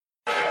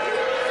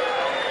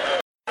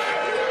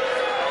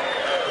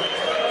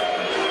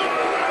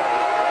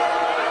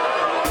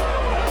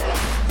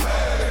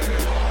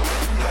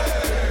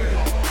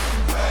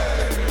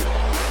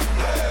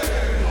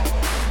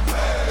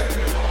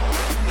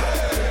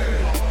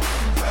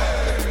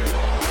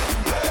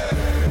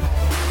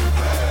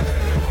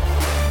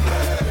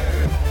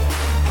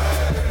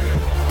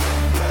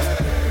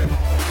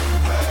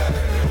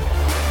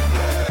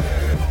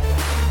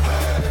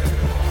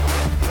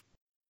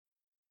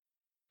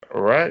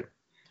All right.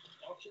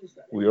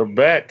 We are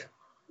back.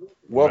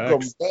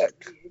 Welcome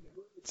back.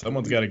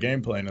 Someone's got a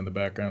game playing in the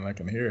background. I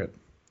can hear it.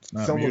 It's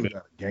not Someone's muted.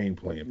 got a game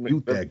playing.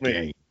 Mute that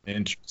game.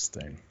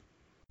 Interesting.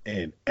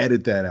 And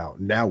edit that out.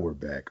 Now we're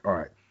back. All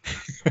right.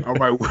 All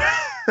right.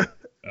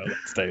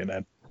 Let's stay in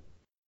that.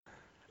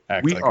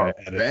 We are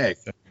back.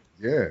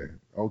 Yeah.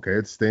 Okay.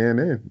 It's staying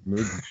in.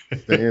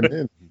 Staying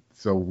in.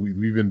 So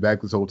we've been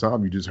back this whole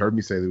time. You just heard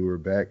me say that we were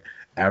back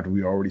after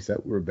we already said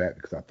we were back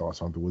because I thought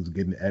something was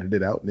getting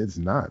edited out and it's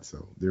not.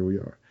 So there we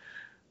are.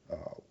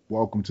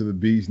 Welcome to the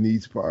Beas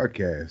Knees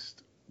Podcast.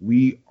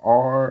 We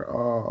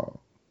are.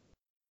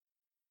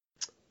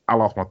 I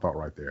lost my thought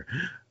right there.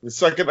 The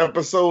second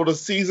episode of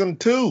season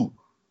 2.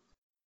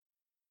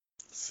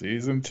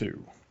 Season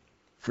 2.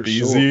 For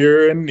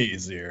Beasier and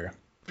kneesier.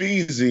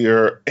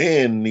 Beasier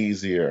and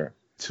kneesier.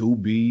 2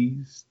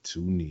 B's,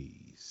 2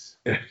 knees.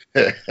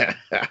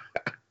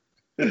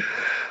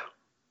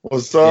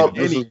 What's up?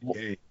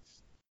 Okay,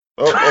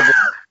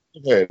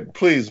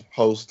 please,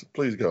 host.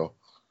 Please go.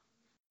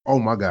 Oh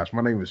my gosh,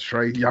 my name is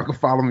Trey. Y'all can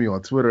follow me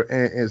on Twitter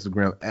and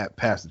Instagram at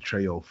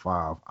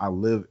PastorTrey05. I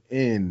live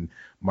in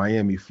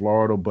Miami,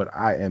 Florida, but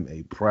I am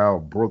a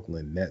proud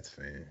Brooklyn Nets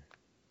fan.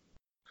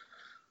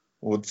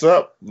 What's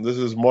up? This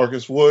is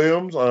Marcus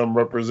Williams. I'm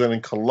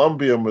representing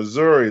Columbia,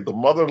 Missouri, the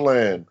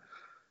motherland.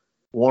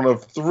 One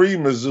of 3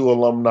 Mizzou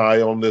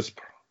alumni on this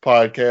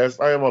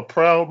podcast. I am a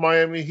proud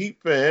Miami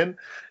Heat fan,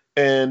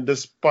 and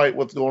despite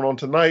what's going on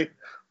tonight,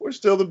 we're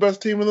still the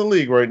best team in the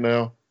league right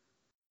now.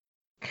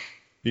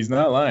 He's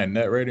not lying.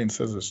 Net rating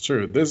says it's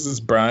true. This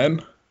is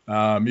Brian.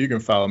 You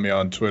can follow me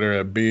on Twitter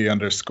at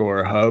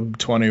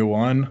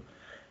B_Hub21.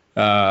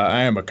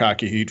 I am a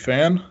cocky Heat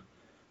fan.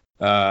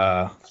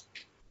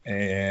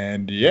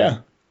 And yeah,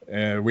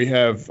 we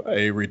have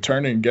a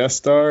returning guest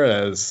star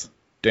as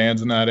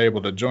Dan's not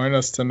able to join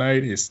us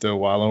tonight. He's still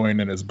wallowing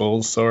in his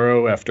Bulls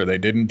sorrow after they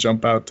didn't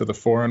jump out to the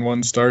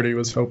 4-1 start he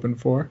was hoping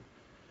for.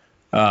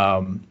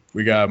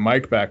 We got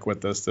Mike back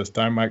with us this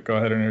time. Mike, go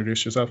ahead and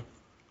introduce yourself.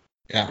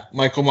 Yeah,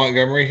 Michael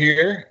Montgomery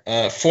here,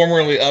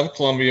 formerly of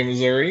Columbia,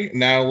 Missouri,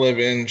 now live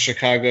in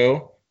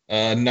Chicago.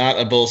 Not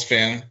a Bulls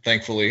fan,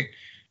 thankfully,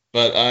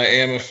 but I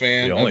am a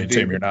fan of the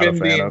team you're not a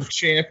fan of.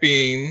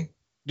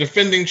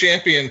 Defending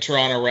champion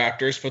Toronto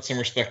Raptors. Put some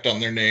respect on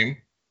their name.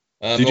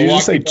 Did you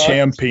just say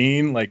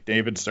champ-een like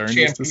David Stern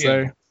used to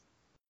say?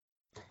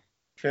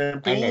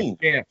 Champ-een.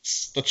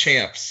 The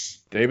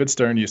champs. David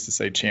Stern used to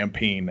say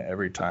champ-een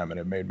every time, and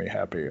it made me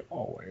happy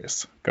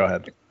always. Go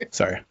ahead.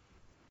 Sorry.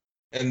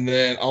 And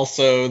then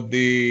also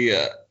the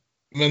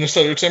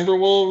Minnesota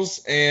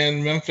Timberwolves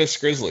and Memphis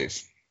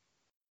Grizzlies.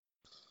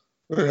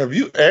 Have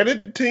you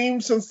added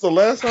teams since the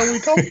last time we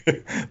talked?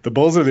 The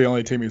Bulls are the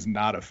only team he's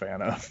not a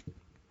fan of.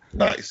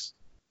 Nice.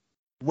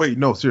 Wait,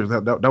 no, seriously,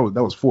 that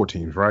was 4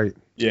 teams, right?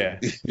 Yeah.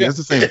 Yeah, it's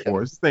the same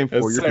 4. It's the same 4.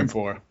 It's the same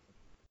 4.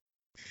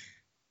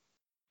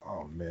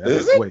 Oh man.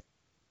 Is it? Wait.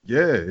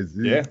 Yeah,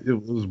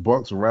 it was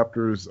Bucks,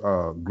 Raptors,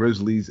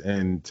 Grizzlies,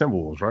 and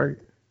Timberwolves, right?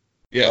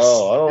 Yes.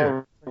 Oh, I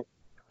don't.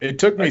 It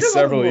took me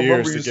several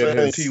years to get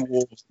his.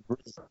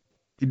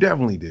 He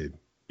definitely did.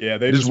 Yeah,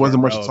 they just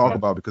wasn't much to talk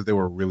about because they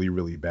were really,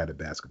 really bad at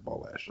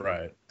basketball last year.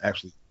 Right.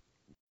 Actually.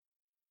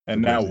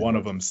 And now one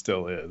of them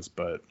still is,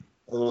 but.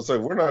 I was going to say,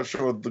 we're not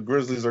sure the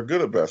Grizzlies are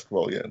good at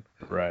basketball yet.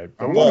 Right.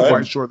 I'm not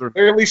quite sure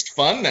they're at least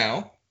fun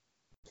now.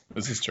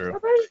 This is true.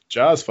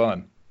 Ja's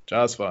fun.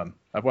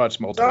 I've watched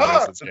multiple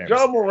games.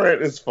 Ja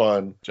Morant is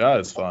fun. Ja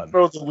is fun. I don't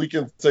know that we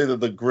can say that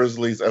the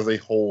Grizzlies as a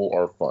whole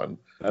are fun.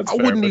 That's I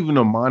fair, wouldn't even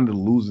have minded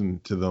losing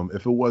to them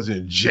if it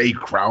wasn't Jay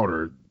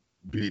Crowder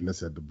beating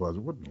us at the buzzer.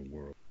 What in the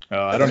world?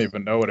 I don't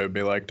even know what it would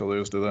be like to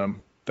lose to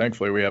them.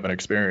 Thankfully, we haven't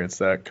experienced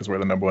that because we're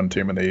the number 1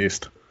 team in the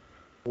East.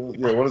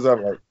 Yeah, what is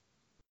that like?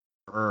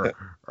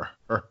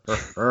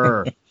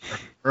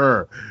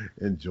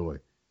 Enjoy.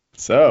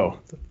 So,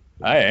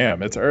 I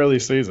am. It's early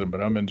season,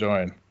 but I'm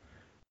enjoying.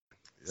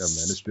 Yeah, man,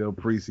 it's still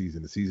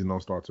preseason. The season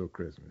don't start till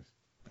Christmas.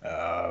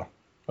 Well,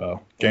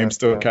 games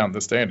still count in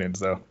the standings,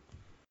 though.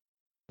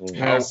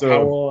 How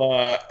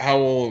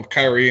will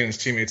Kyrie and his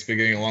teammates be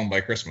getting along by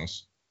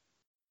Christmas?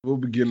 We'll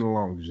be getting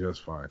along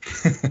just fine.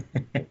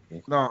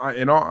 No,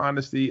 in all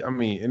honesty, I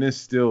mean, and it's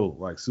still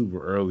like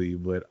super early,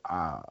 but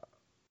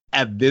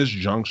at this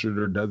juncture,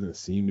 there doesn't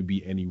seem to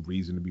be any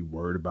reason to be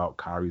worried about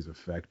Kyrie's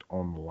effect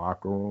on the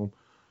locker room.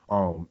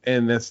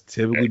 And that's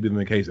typically been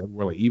the case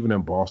everywhere. Like even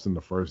in Boston,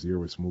 the first year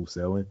was smooth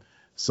sailing.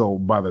 So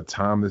by the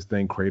time this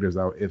thing craters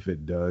out, if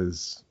it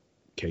does,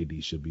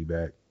 KD should be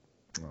back.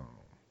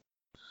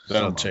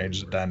 That'll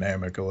change the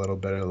dynamic a little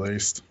bit, at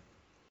least.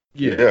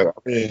 Yeah, I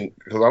mean,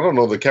 because I don't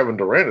know that Kevin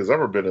Durant has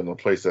ever been in a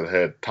place that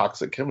had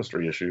toxic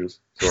chemistry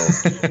issues. So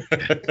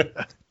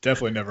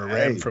definitely never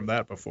ran from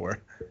that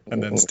before,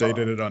 and then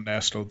stated it on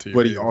national TV.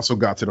 But he also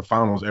got to the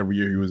finals every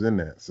year he was in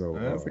that. So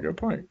that's a good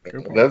point.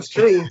 That's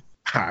true.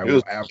 I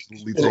will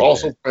absolutely. He was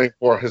also playing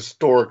for a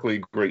historically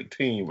great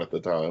team at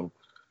the time.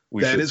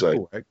 That is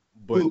correct.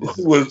 But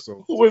who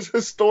was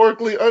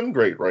historically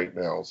ungreat right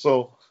now?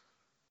 So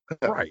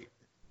right.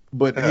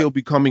 But he'll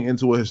be coming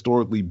into a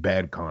historically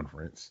bad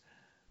conference.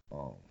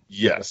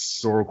 Yes.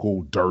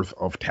 Historical dearth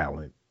of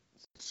talent.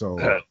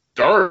 So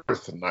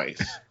dearth,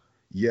 nice.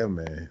 Yeah,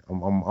 man.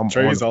 I'm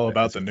Trey's all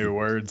about the new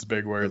words,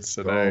 big words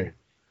today.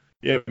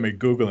 You had me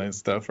Googling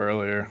stuff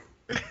earlier.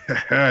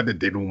 The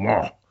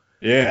denouement.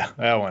 Yeah,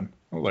 that one.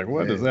 I was like,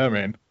 what does that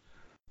mean?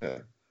 Yeah.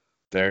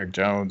 Derrick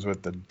Jones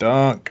with the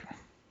dunk.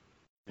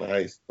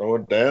 Nice. Throw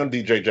it down,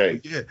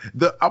 DJJ.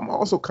 Yeah. I'm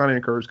also kind of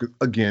encouraged because,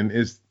 again,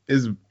 it's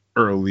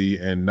early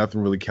and nothing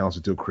really counts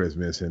until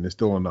Christmas and it's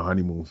still in the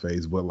honeymoon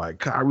phase. But, like,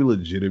 Kyrie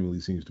legitimately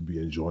seems to be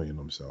enjoying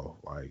himself.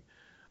 Like,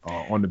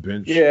 on the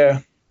bench. Yeah.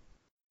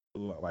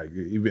 Like,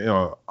 even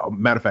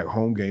matter of fact,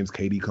 home games.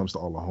 KD comes to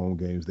all the home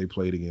games they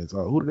played against.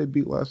 Who did they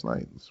beat last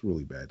night? It's a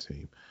really bad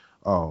team.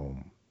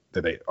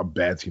 A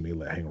bad team they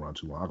let hang around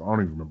too long. I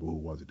don't even remember who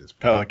it was at this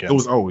point. Pelicans. It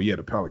was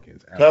the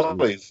Pelicans.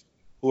 Pelicans,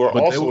 who are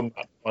also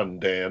not fun,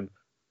 Dan.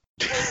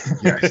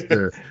 Yes,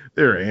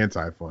 they're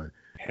anti-fun.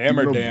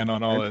 Hammer Dan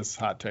on all his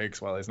hot takes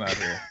while he's not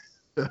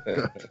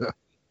here.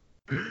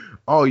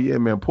 Oh yeah,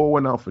 man. Pour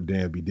one out for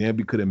Danby.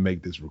 Danby couldn't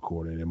make this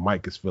recording, and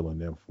Mike is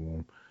filling in for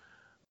him.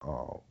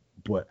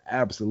 But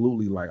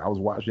absolutely, like, I was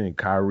watching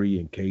Kyrie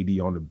and KD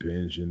on the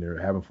bench, and they're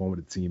having fun with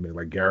a teammate.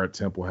 Like, Garrett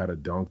Temple had a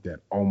dunk that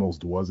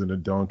almost wasn't a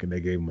dunk, and they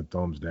gave him a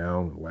thumbs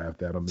down and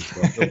laughed at him and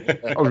stuff.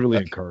 That was really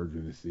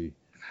encouraging to see.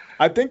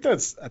 I think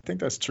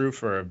that's true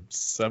for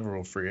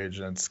several free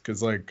agents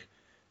because, like,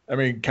 I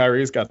mean,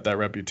 Kyrie's got that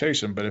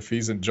reputation, but if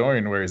he's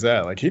enjoying where he's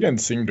at, like, he didn't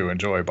seem to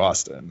enjoy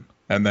Boston.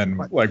 And then,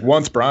 like,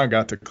 once Bron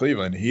got to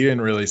Cleveland, he didn't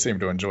really seem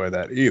to enjoy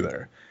that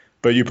either.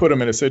 But you put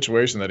him in a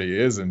situation that he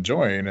is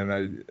enjoying,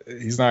 and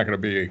he's not going to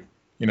be,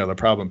 the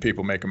problem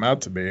people make him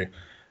out to be.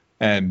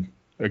 And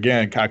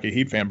again, cocky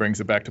Heat fan brings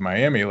it back to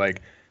Miami.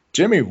 Like,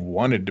 Jimmy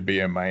wanted to be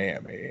in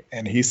Miami,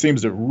 and he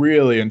seems to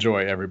really enjoy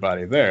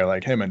everybody there.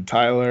 Like, him and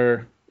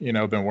Tyler,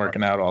 been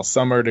working out all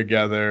summer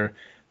together.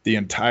 The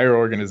entire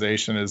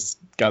organization has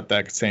got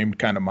that same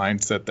kind of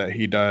mindset that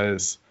he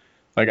does.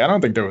 Like, I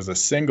don't think there was a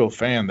single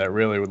fan that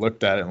really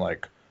looked at it and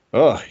like,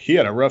 oh, he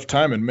had a rough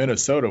time in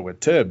Minnesota with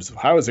Tibbs.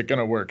 How is it going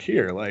to work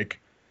here? Like,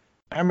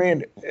 I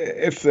mean,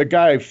 if the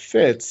guy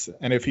fits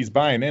and if he's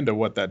buying into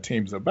what that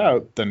team's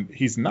about, then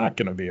he's not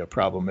going to be a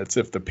problem. It's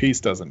if the piece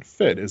doesn't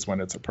fit is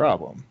when it's a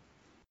problem.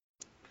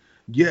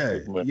 Yeah.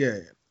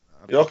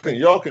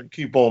 Y'all can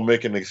keep on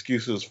making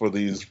excuses for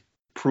these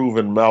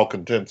proven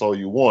malcontents all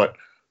you want,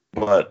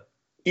 but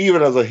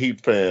even as a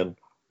Heat fan,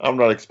 I'm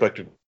not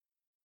expecting.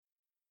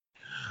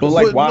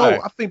 But why?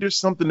 No, I think there's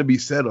something to be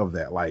said of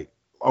that. Like,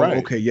 right.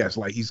 Okay, yes,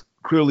 like, he's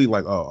clearly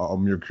like a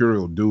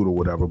mercurial dude or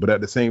whatever, but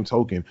at the same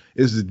token,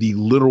 this is the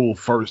literal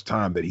first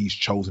time that he's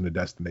chosen a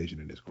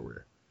destination in his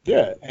career.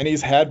 Yeah, and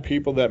he's had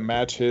people that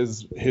match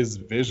his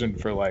vision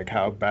for, like,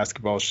 how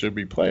basketball should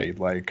be played.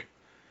 Like,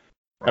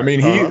 right. I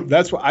mean,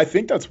 I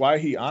think that's why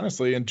he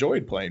honestly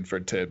enjoyed playing for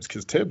Tibbs,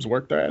 because Tibbs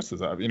worked their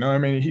asses off. I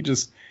mean,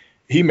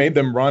 he made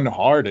them run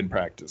hard in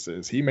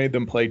practices. He made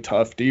them play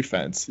tough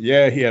defense.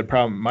 Yeah, he had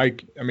problem.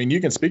 Mike, I mean, you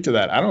can speak to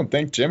that. I don't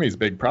think Jimmy's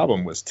big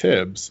problem was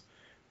Tibbs.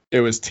 It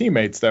was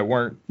teammates that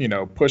weren't,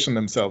 pushing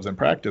themselves in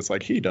practice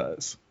like he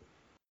does.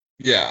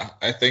 Yeah,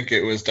 I think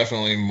it was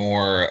definitely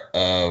more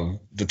of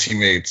the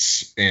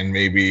teammates and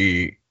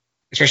maybe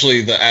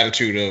especially the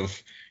attitude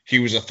of he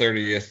was the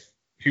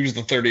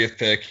 30th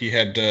pick. He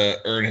had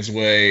to earn his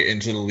way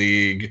into the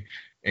league,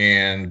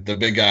 and the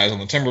big guys on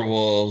the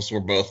Timberwolves were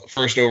both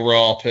first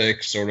overall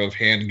picks, sort of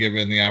hand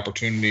given the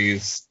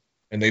opportunities,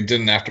 and they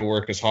didn't have to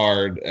work as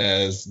hard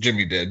as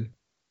Jimmy did.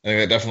 I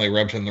think that definitely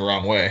rubbed him the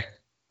wrong way.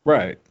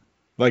 Right.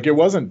 Like, it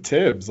wasn't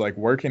Tibbs, like,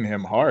 working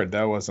him hard.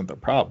 That wasn't the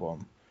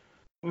problem.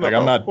 Like,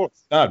 I'm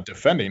not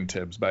defending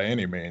Tibbs by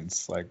any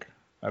means. Like,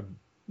 I've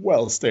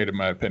well stated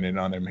my opinion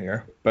on him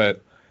here.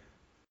 But,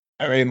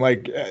 I mean,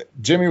 like,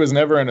 Jimmy was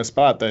never in a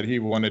spot that he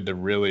wanted to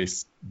really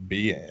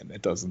be in,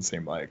 it doesn't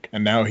seem like.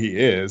 And now he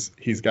is.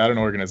 He's got an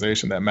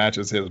organization that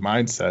matches his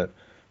mindset.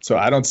 So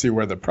I don't see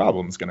where the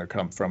problem's going to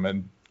come from.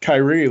 And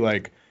Kyrie,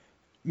 like,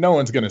 no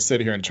one's going to sit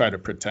here and try to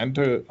pretend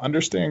to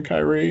understand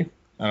Kyrie.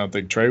 I don't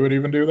think Trey would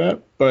even do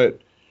that. But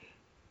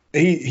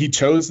he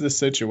chose this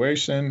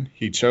situation.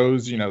 He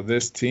chose,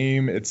 this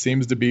team. It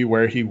seems to be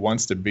where he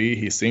wants to be.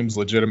 He seems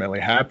legitimately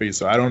happy.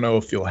 So I don't know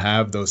if you'll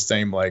have those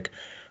same, like,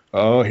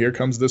 oh, here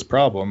comes this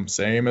problem,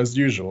 same as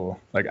usual.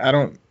 Like, I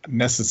don't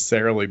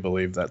necessarily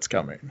believe that's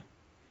coming.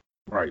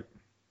 Right.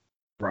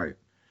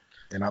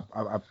 And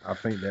I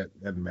think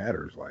that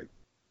matters. Like,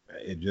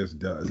 it just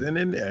does.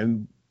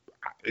 And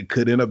it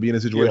could end up being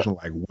a situation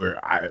like where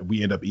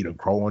we end up eating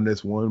crow on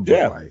this one.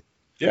 But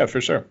yeah,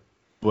 for sure.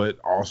 But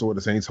also at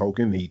the same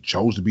token, he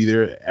chose to be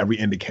there. Every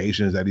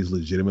indication is that he's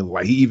legitimate.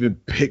 Like, he even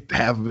picked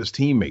half of his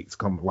teammates,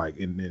 like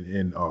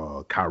in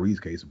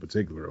Kyrie's case in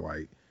particular.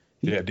 Like,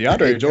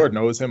 DeAndre Jordan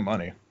owes him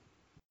money.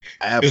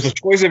 Is the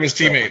choice of his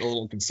teammate a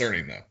little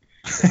concerning,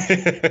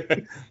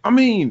 though? I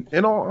mean,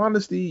 in all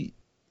honesty,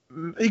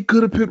 he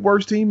could have picked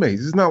worse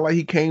teammates. It's not like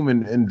he came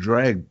and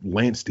dragged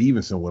Lance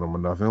Stevenson with him or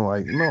nothing.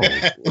 Like, no.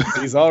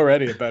 He's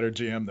already a better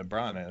GM than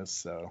Bron is,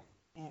 so.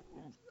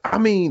 I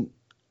mean,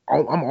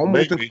 I'm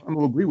almost Maybe. inclined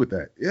to agree with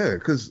that. Yeah,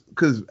 because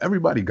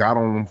everybody got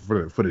on him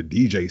for the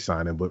DJ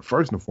signing, but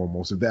first and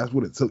foremost, if that's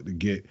what it took to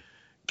get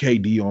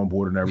KD on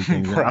board and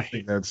everything, then I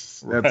think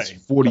that's Right.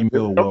 40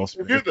 mil well If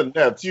spent. you're the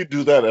Nets, you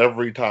do that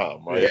every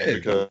time, right? Yeah.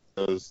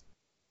 Because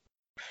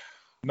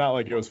Not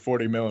like it was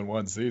 40 mil in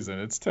one season.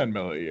 It's 10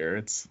 mil a year.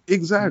 It's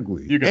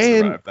Exactly. You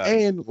can survive that.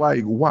 And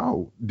like,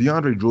 wow,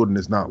 DeAndre Jordan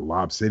is not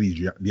Lob City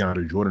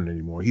DeAndre Jordan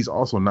anymore. He's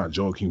also not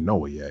Joakim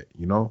Noah yet,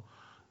 you know?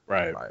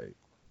 right.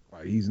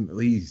 Like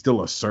he's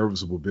still a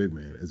serviceable big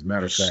man. As a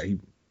matter of fact, he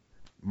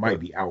might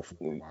be out for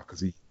a while because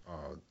he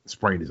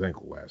sprained his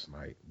ankle last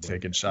night. But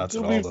Taking shots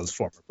To at be all those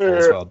former fair-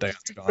 Bulls while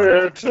Dan's gone.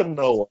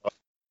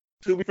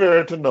 to be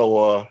fair to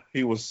Noah,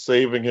 he was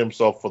saving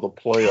himself for the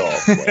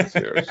playoffs last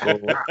year. So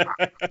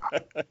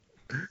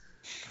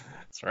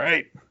That's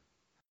right.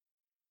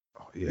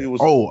 yeah. he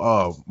was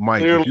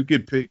Mike, clearly- if you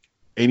could pick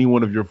any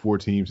one of your 4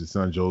 teams to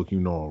sign Joakim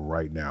Noah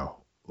right now,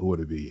 who would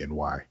it be and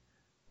why?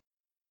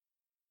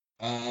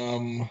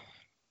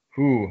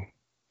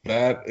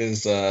 That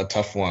is a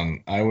tough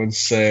one. I would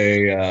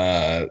say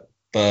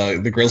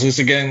the Grizzlies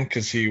again,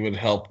 because he would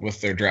help with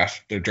their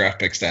draft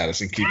pick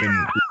status and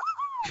keeping.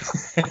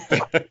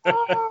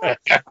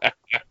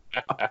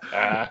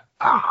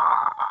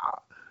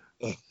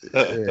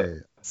 Yeah.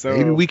 So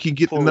Maybe we can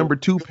get the number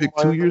 2 pick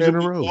 2 years in a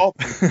row.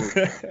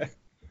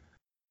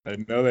 I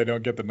know they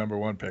don't get the number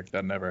 1 pick.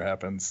 That never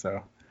happens.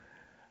 So,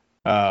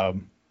 so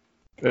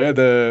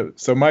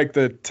Mike,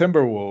 the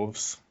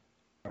Timberwolves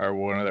are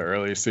one of the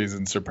early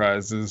season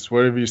surprises.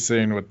 What have you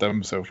seen with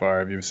them so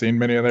far? Have you seen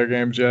many of their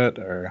games yet?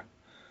 Or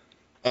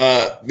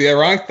The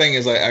ironic thing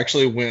is I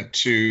actually went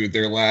to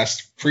their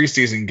last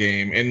preseason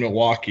game in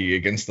Milwaukee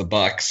against the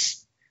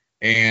Bucks,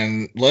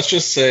 and let's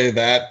just say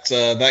that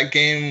that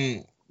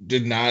game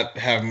did not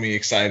have me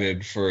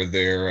excited for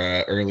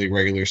their early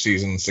regular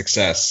season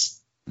success.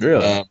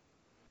 really?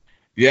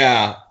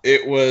 Yeah,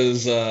 it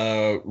was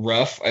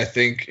rough. I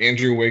think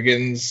Andrew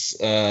Wiggins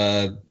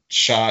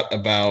shot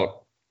about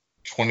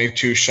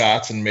 22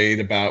 shots and made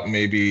about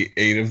maybe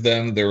 8 of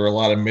them. There were a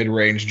lot of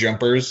mid-range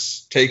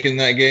jumpers taken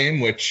that game,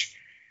 which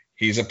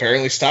he's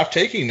apparently stopped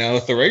taking now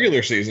that the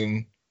regular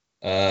season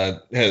I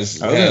was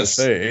gonna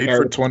say 8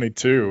 for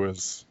 22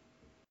 is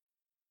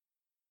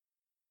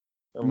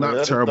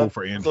Not terrible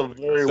for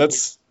Andrew.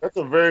 That's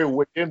a very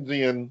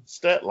Wigginsian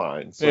stat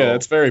line. So, yeah,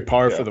 it's very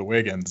par yeah. for the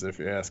Wiggins, if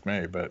you ask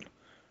me. But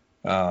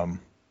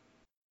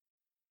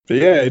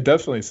yeah, it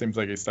definitely seems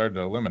like he started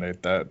to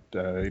eliminate that.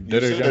 He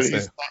did it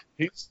against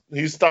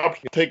he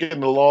stopped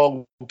taking the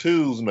long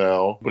twos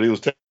now, but he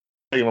was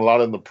taking a lot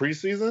in the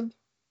preseason.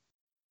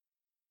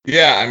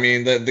 Yeah, I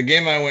mean the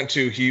game I went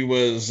to, he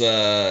was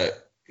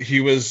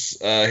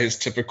his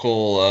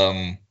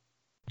typical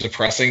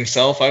depressing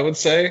self, I would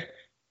say,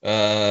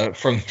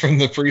 from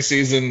the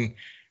preseason,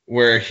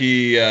 where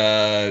he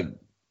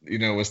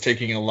was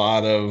taking a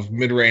lot of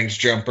mid-range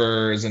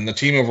jumpers, and the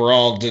team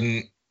overall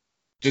didn't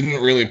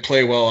really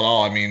play well at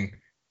all. I mean,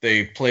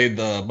 they played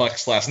the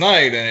Bucks last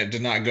night and it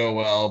did not go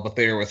well, but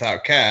they were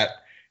without Cat.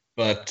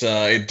 But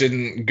it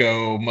didn't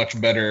go much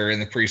better in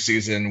the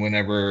preseason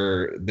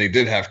whenever they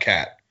did have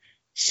Cat.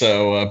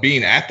 So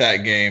being at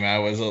that game, I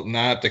was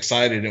not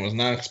excited and was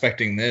not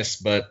expecting this.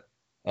 But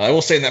I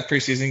will say in that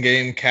preseason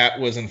game, Cat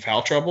was in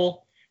foul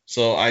trouble.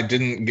 So I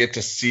didn't get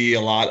to see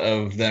a lot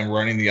of them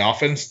running the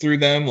offense through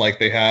them like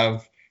they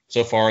have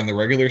so far in the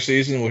regular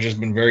season, which has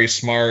been very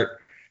smart.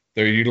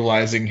 They're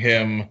utilizing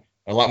him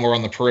a lot more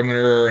on the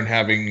perimeter and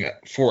having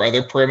 4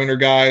 other perimeter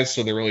guys.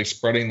 So they're really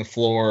spreading the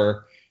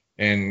floor.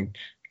 And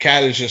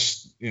Cat is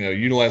just,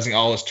 utilizing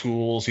all his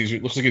tools.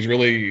 Looks like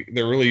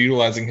they're really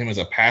utilizing him as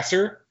a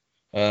passer,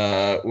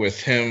 with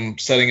him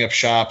setting up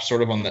shop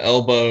sort of on the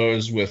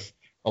elbows with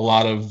a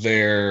lot of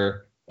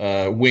their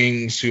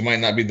wings who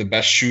might not be the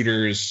best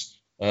shooters,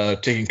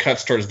 taking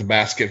cuts towards the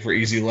basket for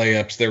easy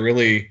layups. They're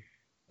really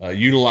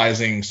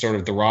utilizing sort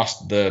of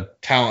the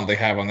talent they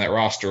have on that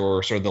roster,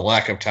 or sort of the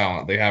lack of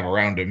talent they have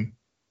around him.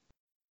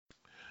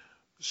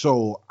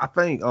 So I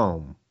think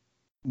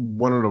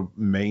one of the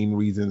main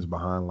reasons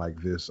behind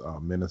like this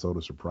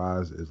Minnesota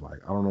surprise is like,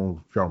 I don't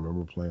know if y'all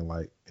remember playing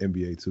like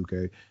NBA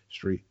 2K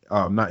Street,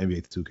 not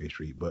NBA 2K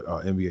Street, but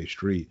NBA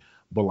Street.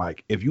 But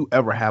like, if you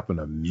ever happen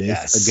to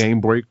miss a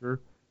game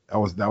breaker, that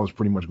was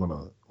pretty much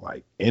gonna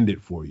like end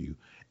it for you.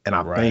 And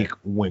I think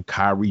when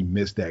Kyrie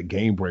missed that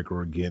game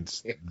breaker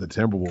against the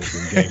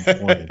Timberwolves in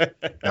game 1,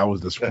 that was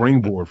the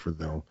springboard for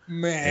them.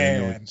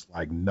 Man, And it's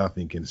like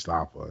nothing can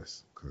stop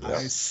us.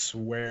 I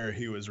swear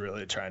he was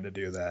really trying to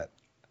do that.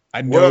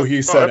 I know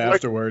he said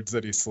afterwards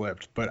that he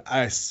slipped, but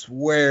I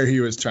swear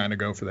he was trying to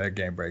go for that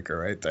game breaker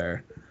right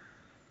there.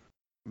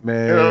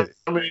 Man,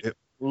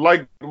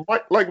 like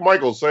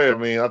Michael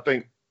said, I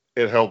think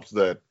it helps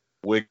that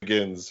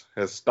Wiggins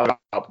has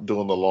stopped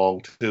doing the long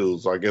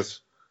twos. I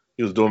guess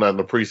he was doing that in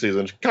the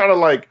preseason. Kind of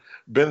like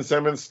Ben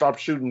Simmons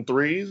stopped shooting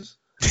threes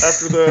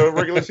after the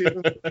regular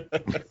season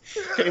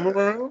came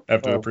around.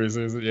 After the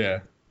preseason,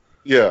 yeah.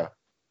 Yeah.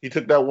 He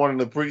took that one in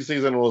the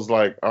preseason and was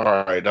like, all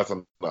right, that's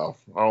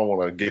enough. I don't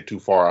want to get too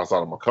far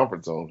outside of my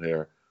comfort zone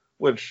here,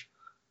 which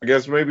I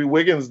guess maybe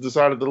Wiggins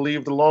decided to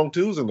leave the long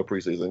twos in the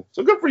preseason.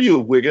 So good for you,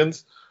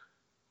 Wiggins.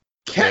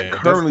 Cat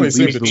currently seems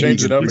leads to the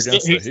change league. it up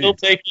against the He's still Heat.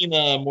 taking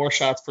more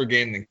shots per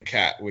game than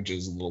Cat, which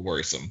is a little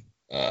worrisome.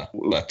 Yeah.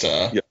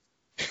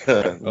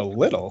 A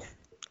little.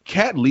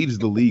 Cat leads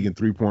the league in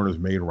 3-pointers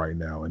made right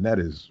now, and that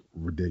is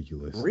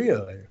ridiculous.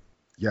 Really?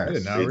 Yes. I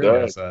did not He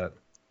realize does. that.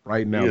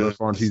 Right now, Yeah. thus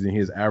far in the season, he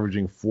is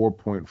averaging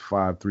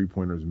 4.5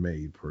 3-pointers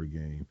made per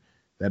game.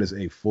 That is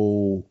a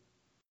full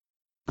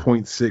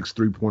 0.6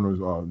 3-pointers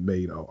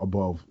made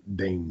above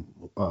Dame,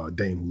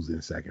 who's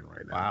in second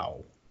right now.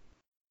 Wow.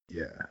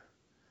 Yeah.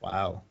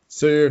 Wow.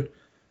 So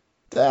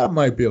that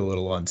might be a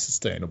little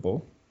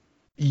unsustainable.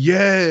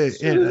 Yeah,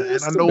 and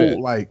Just I a know, bit.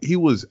 like, he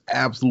was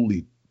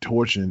absolutely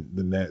torching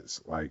the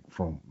Nets, like,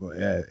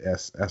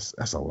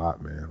 that's a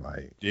lot, man.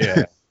 Like,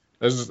 Yeah.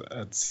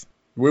 That's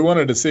we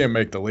wanted to see him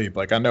make the leap.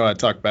 Like, I know I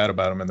talked bad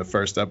about him in the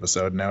first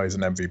episode. Now he's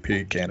an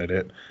MVP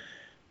candidate.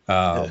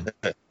 But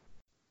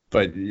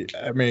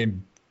I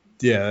mean,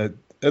 yeah,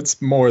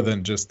 it's more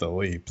than just a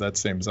leap. That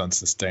seems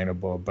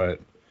unsustainable. But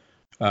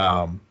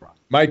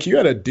Mike, you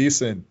had a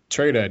decent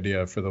trade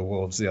idea for the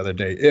Wolves the other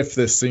day. If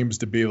this seems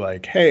to be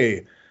like,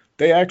 hey,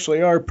 they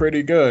actually are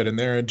pretty good and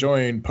they're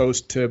enjoying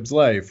post-Tibbs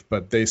life,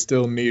 but they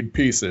still need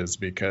pieces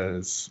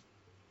because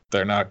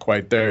they're not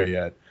quite there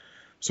yet.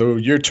 So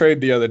your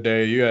trade the other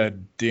day, you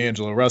had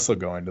D'Angelo Russell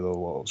going to the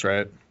Wolves,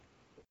 right?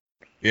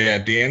 Yeah,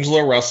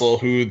 D'Angelo Russell,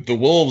 who the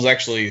Wolves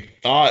actually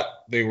thought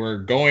they were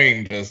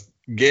going to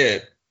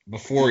get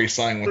before he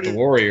signed with the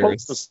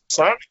Warriors.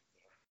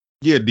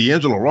 yeah,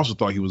 D'Angelo Russell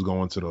thought he was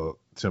going to the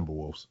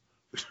Timberwolves.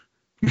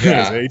 His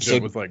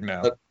agent was like,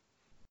 no.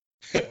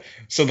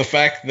 So the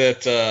fact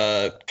that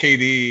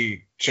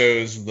KD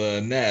chose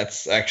the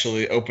Nets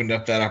actually opened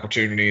up that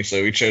opportunity.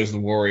 So he chose the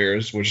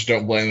Warriors, which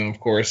don't blame him,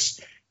 of course.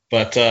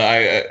 But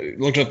I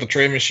looked at the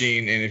trade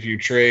machine, and if you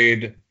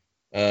trade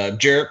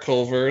Jarrett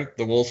Culver,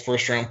 the Wolves'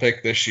 first-round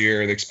pick this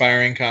year, the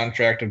expiring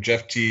contract of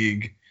Jeff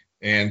Teague,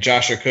 and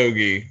Josh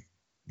Okogie,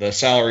 the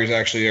salaries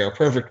actually are a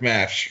perfect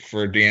match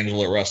for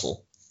D'Angelo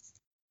Russell.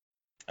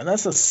 And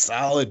that's a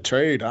solid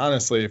trade,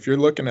 honestly. If you're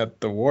looking at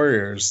the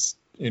Warriors,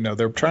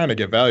 they're trying to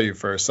get value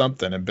for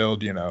something and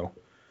build, an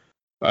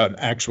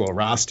actual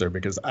roster,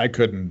 because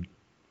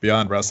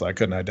beyond Russell, I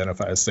couldn't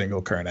identify a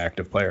single current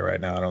active player right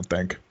now, I don't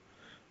think.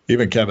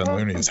 Even Kevin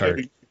Looney's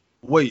hurt.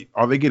 Wait,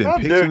 are they getting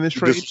picks in this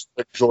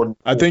trade?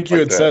 I think you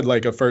had said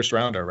like a first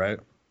rounder, right?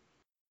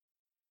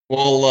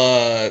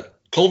 Well,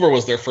 Culver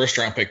was their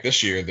first-round pick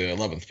this year, the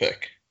 11th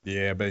pick.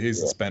 Yeah, but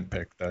he's a spent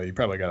pick, though. You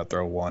probably got to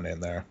throw one in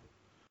there.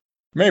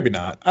 Maybe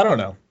not. I don't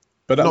know.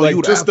 But No, like, you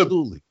would just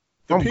absolutely.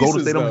 the If I'm Golden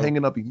pieces, State, I'm though.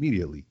 hanging up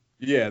immediately.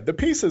 Yeah, the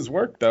pieces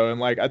work, though. And,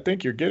 like, I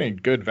think you're getting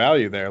good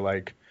value there.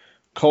 Like,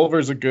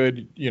 Culver's a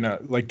good,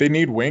 like, they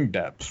need wing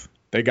depth.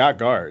 They got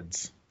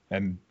guards.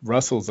 And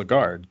Russell's a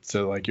guard.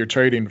 So, like, you're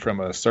trading from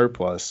a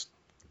surplus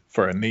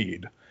for a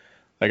need.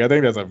 Like, I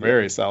think that's a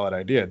very solid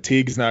idea.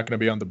 Teague's not going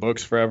to be on the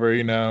books forever,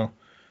 How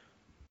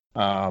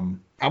much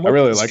I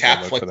really does like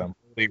cap that look for them.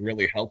 flexibility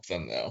really help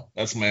them, though?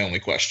 That's my only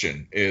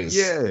question.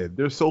 Yeah,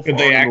 they're so far Could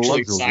they in the actually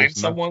luxury sign list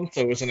now. someone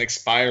so isn't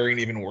expiring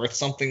even worth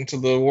something to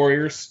the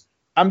Warriors?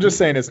 I'm just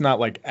saying it's not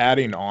like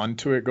adding on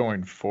to it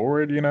going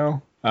forward, Yeah.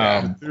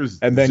 There's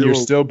and then you're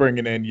zero- still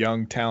bringing in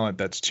young talent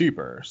that's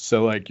cheaper.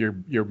 So like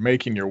you're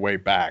making your way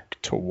back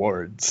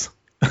towards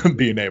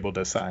being able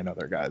to sign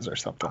other guys or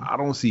something. I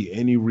don't see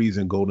any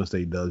reason Golden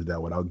State does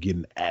that without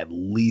getting at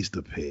least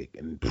a pick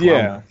and probably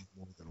Yeah.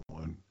 more than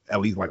one, at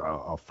least like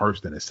a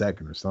first and a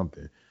second or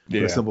something. For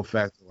Yeah. the simple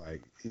fact that,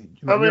 like, I mean,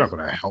 you're not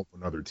going to help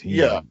another team.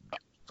 Yeah.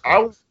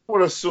 I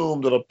would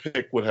assume that a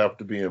pick would have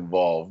to be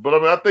involved. But I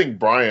mean, I think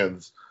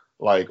Brian's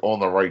like on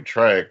the right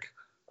track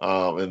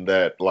in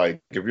that,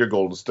 like, if you're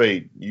Golden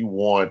State, you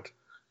want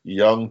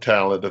young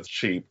talent that's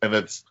cheap. And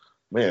it's,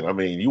 man, I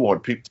mean, you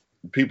want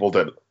people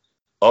that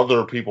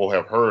other people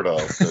have heard of.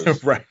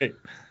 'Cause Right.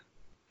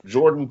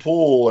 Jordan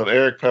Poole and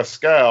Eric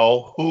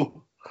Pascal,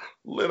 who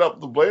lit up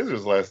the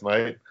Blazers last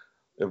night,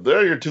 if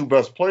they're your two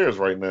best players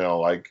right now,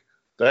 like,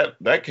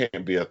 that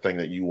can't be a thing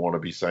that you want to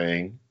be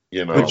saying,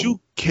 But you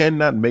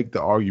cannot make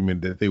the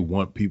argument that they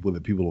want people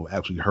that people have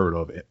actually heard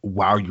of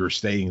while you're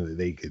saying that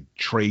they could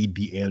trade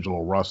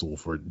D'Angelo Russell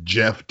for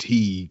Jeff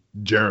Teague,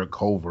 Jarrett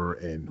Culver,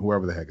 and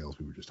whoever the heck else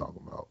we were just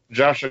talking about.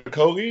 Josh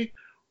Okogie.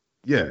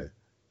 Yeah.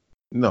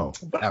 No,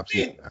 But I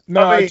absolutely mean- not.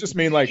 No, I I mean, just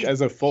mean like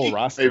as a full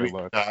roster Maybe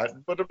look.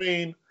 not, but I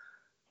mean,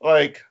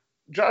 like,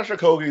 Josh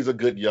Okogie's a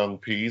good young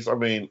piece. I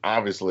mean,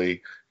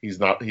 obviously he's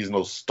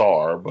no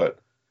star, but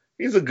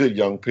he's a good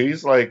young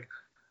piece. Like,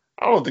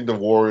 I don't think the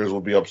Warriors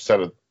will be upset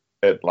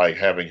at like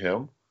having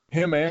him.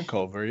 Him and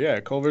Culver. Yeah,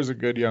 Culver's a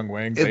good young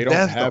wing. If They don't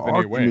that's the have any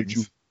argument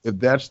wings. if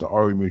that's the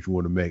argument you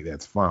want to make,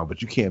 that's fine.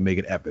 But you can't make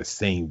it at the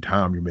same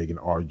time you're making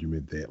an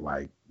argument that,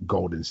 like,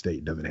 Golden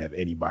State doesn't have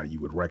anybody you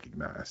would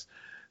recognize,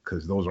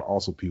 because those are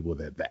also people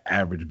that the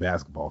average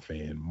basketball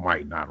fan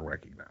might not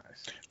recognize.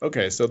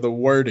 Okay, so the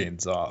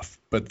wording's off,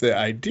 but the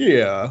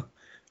idea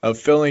of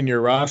filling your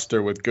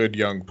roster with good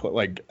young,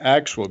 like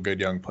actual good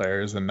young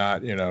players and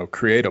not,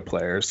 creative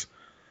players,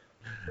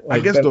 I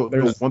guess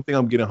the one thing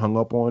I'm getting hung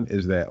up on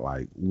is that,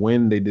 like,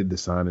 when they did the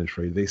sign and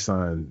trade, they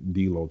signed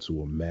D'Lo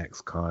to a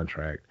max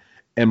contract,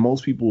 and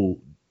most people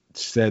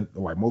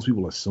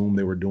assume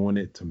they were doing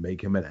it to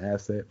make him an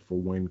asset for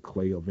when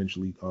Clay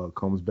eventually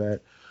comes back.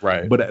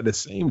 Right. But at the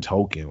same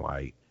token,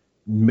 like,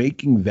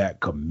 making that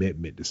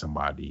commitment to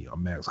somebody, a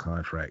max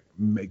contract,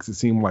 makes it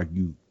seem like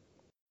you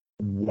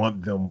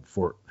want them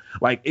for,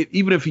 like,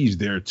 even if he's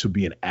there to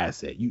be an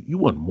asset, you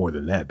want more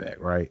than that back,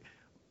 right?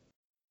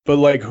 But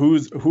like,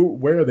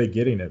 where are they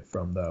getting it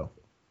from though?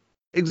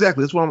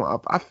 Exactly. That's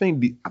what I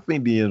think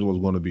D'Angelo's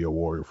going to be a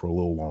Warrior for a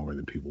little longer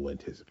than people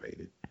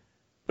anticipated.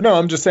 No,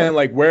 I'm just saying,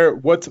 like,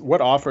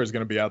 what offer is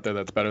going to be out there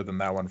that's better than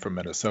that one from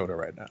Minnesota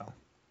right now?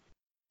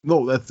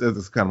 No,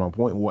 that's kind of my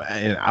point. Well,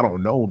 and I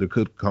don't know. There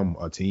could come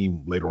a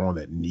team later on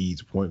that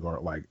needs point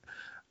guard. Like,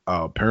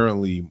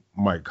 apparently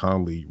Mike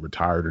Conley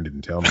retired and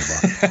didn't tell me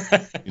about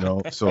it. You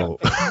know, so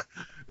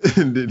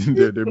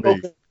there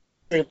may.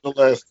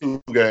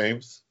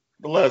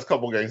 The last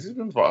couple games, he's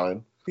been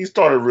fine. He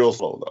started real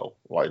slow though,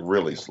 like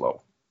really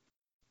slow.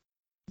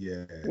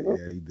 Yeah,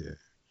 he did.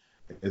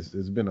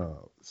 It's been a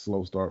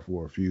slow start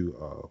for a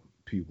few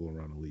people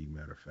around the league,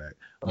 matter of fact.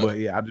 But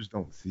yeah, I just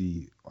don't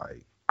see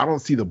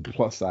the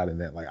plus side in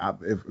that. Like,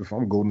 if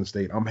I'm Golden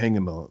State, I'm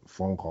hanging the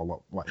phone call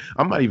up. Like,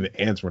 I'm not even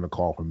answering a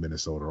call from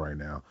Minnesota right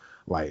now.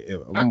 Like,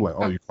 I'm like,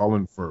 oh, you're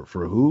calling for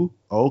who?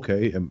 Oh,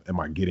 okay. Am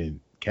I getting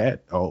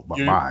Cat? Oh, bye.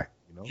 You know?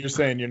 You're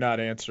saying you're not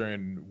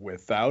answering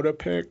without a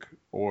pick,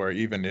 or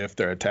even if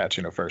they're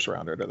attaching a first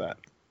rounder to that?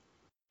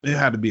 It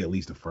had to be at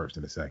least a first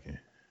and a second.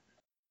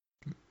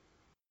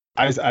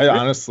 I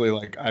honestly,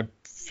 like, I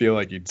feel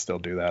like you'd still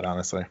do that,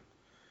 honestly,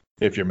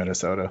 if you're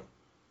Minnesota.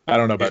 I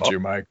don't know about you,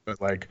 Mike, but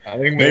like, I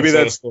think maybe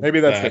that's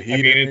the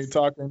Heat in me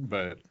talking,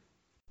 but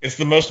it's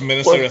the most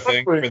Minnesota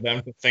thing for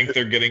them to think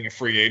they're getting a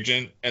free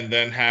agent and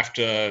then have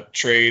to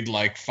trade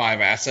like 5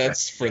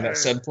 assets for that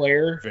said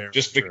player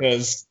just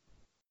because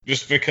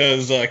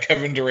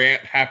Kevin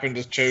Durant happened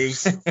to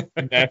choose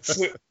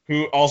Nets,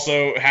 who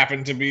also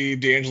happened to be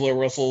D'Angelo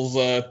Russell's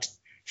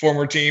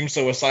former team,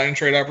 so a sign and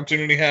trade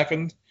opportunity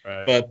happened.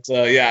 Right. But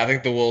I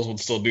think the Wolves would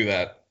still do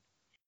that.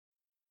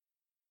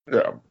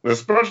 Yeah,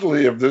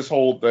 especially if this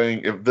whole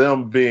thing, if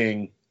them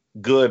being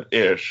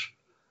good-ish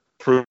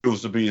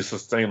proves to be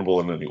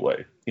sustainable in any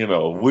way. You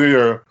know,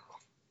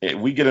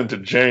 we get into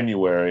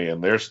January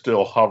and they're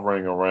still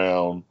hovering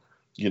around,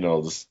 you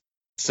know, the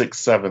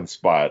 6-7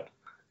 spot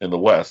in the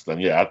West. And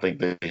yeah, I think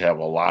they have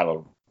a lot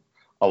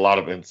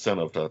of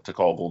incentive to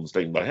call Golden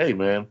State and be like, hey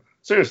man,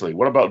 seriously,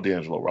 what about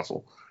D'Angelo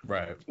Russell?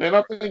 Right. And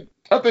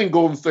I think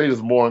Golden State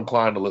is more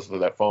inclined to listen to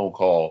that phone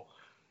call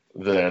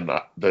than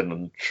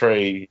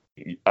Trey,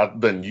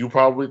 than you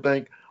probably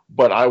think.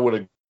 But I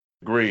would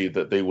agree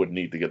that they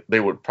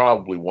would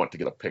probably want to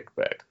get a pick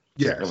back.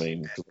 Yes. I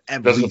mean,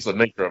 that's just the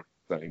nature of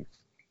things.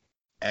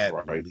 At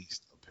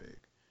least a pick.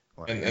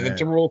 Like, and the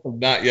Timberwolves have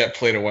not yet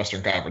played a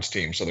Western Conference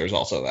team, so there's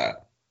also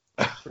that.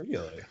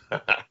 Really?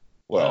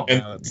 Well,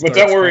 but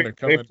don't worry,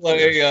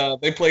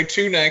 they play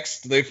 2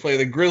 next. They play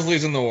the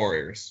Grizzlies and the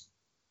Warriors.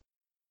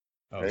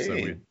 Oh, so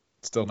we're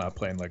still not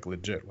playing like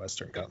legit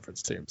Western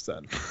Conference teams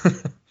then.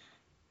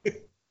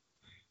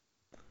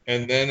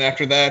 And then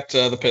after that,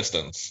 the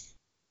Pistons.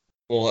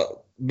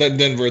 Well, then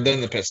Denver,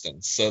 then the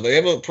Pistons. So they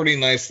have a pretty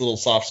nice little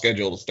soft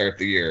schedule to start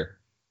the year.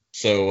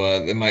 So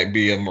it might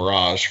be a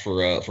mirage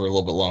for a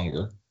little bit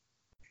longer.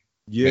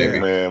 Yeah, maybe.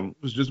 Man. I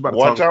was just about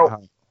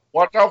to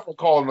watch out for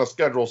calling the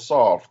schedule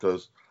soft,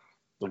 because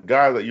the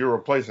guy that you're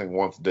replacing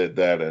once did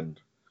that, and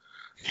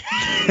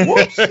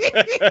whoops.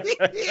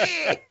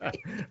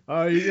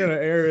 Oh, you're gonna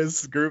air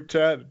his group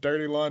chat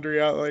dirty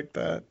laundry out like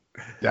that?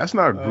 That's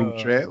not a group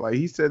chat. Like,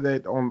 he said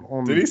that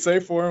on. Did he say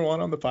 4-1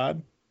 on the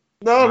pod?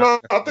 No,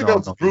 I think that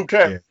was a group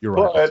chat. Yeah, you're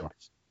right. But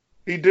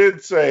he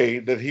did say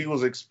that he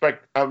was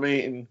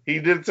he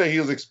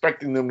was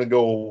expecting them to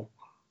go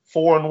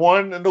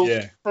 4-1 in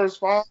those first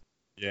 5.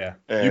 Yeah.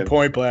 And you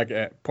point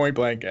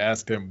blank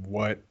asked him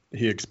what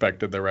he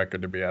expected the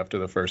record to be after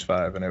the first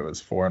 5, and it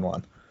was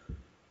 4-1.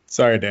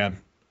 Sorry, Dan.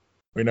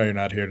 We know you're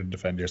not here to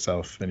defend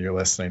yourself, and you're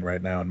listening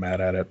right now and mad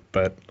at it,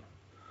 but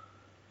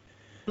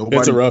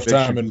it's a rough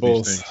time in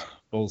Bulls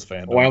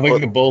fandom. Well, I don't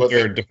think the Bulls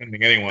are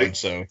defending anyone,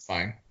 so it's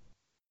fine.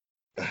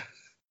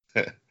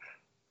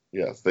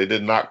 Yes, they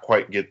did not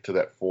quite get to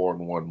that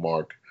 4-1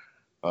 mark.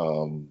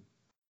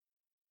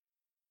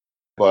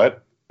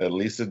 But at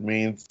least it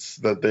means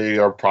that they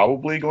are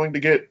probably going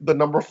to get the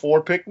number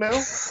 4 pick now.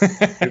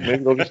 Maybe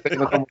they'll just take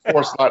the number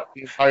 4 slot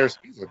the entire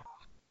season.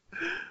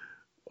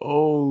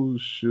 Oh,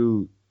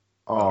 shoot.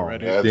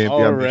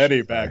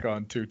 Already back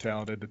on too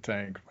talented to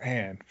tank.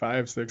 Man,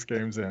 5-6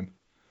 games in.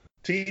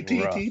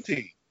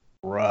 T.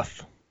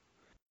 Rough.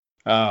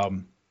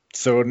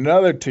 So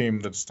another team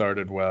that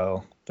started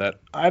well that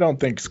I don't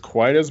think is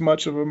quite as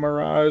much of a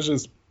mirage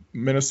as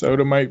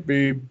Minnesota might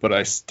be, but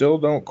I still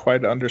don't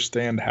quite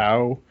understand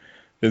how,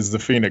 is the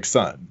Phoenix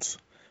Suns.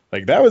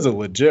 Like, that was a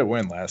legit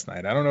win last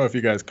night. I don't know if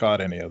you guys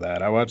caught any of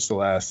that. I watched the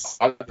last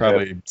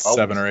probably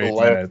 7 or 8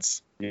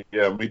 minutes.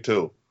 Yeah, me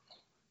too.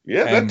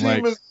 Yeah, and that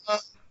team is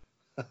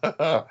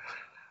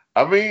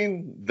I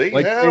mean, they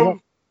Like, have.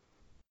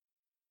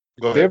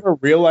 They have a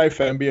real life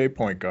NBA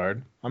point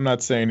guard. I'm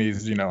not saying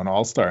he's, an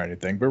all-star or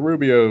anything, but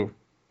Rubio,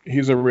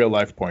 he's a real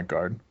life point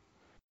guard.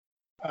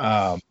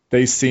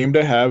 They seem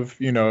to have,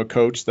 a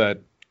coach that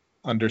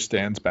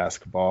understands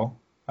basketball.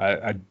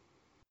 I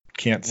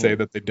can't say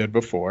that they did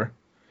before.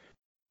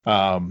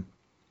 I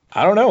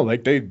don't know.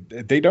 Like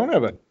they don't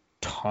have a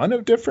ton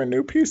of different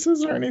new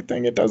pieces or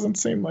anything. It doesn't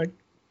seem like,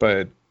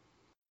 but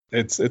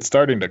it's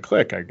starting to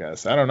click, I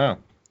guess. I don't know.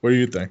 What do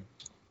you think?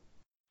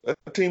 That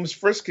team's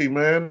frisky,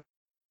 man.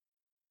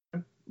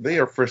 They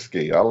are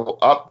frisky. I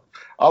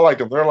like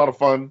them. They're a lot of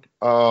fun.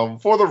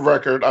 For the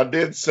record, I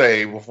did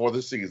say before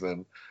the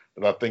season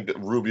that I think that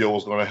Rubio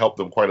was going to help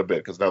them quite a bit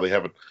because now they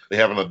have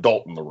an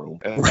adult in the room,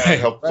 and that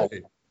helps.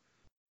 Right.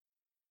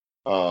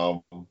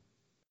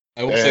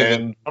 I will say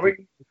that. I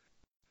mean,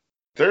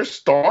 their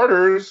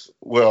starters.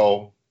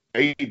 Well,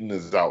 Aiden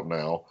is out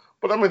now,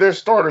 but I mean, their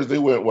starters. They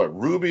went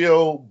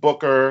Rubio,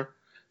 Booker,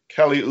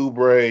 Kelly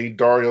Oubre,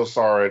 Dario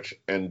Saric,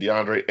 and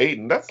DeAndre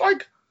Ayton. That's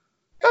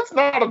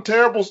not a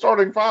terrible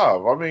starting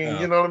five. I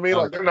mean, you know what I mean?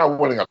 Like, they're not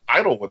winning a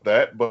title with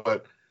that,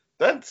 but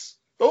those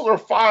are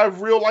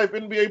 5 real-life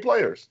NBA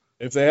players.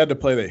 If they had to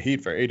play the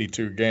Heat for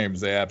 82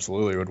 games, they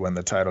absolutely would win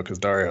the title because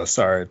Dario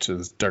Saric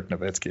is Dirk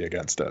Nowitzki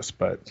against us.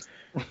 But,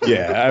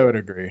 yeah, I would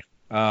agree.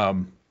 I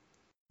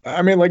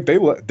mean, like,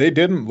 they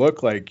didn't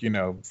look like,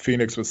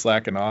 Phoenix was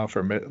slacking off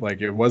or,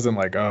 like, it wasn't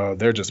like, oh,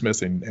 they're just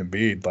missing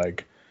Embiid.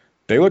 Like,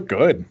 they look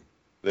good.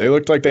 They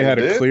looked like they had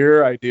a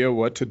clear idea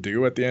what to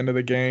do at the end of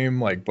the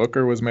game. Like,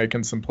 Booker was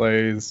making some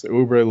plays.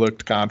 Oubre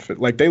looked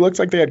confident. Like, they looked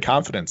like they had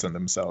confidence in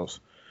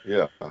themselves.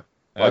 Yeah.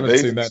 I haven't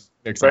seen that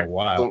in a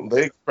while.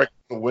 They expected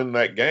to win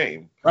that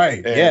game. Right,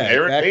 and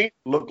Aaron Ayton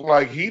looked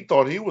like he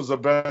thought he was the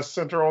best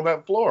center on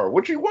that floor,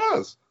 which he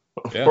was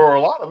for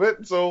a lot of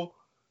it. So,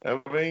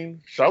 I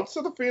mean, shouts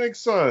to the Phoenix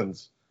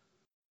Suns.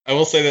 I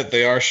will say that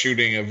they are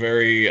shooting a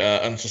very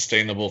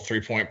unsustainable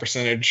 3-point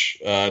percentage.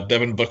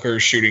 Devin Booker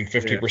is shooting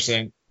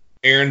 50%. Yeah.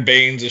 Aaron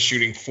Baines is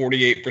shooting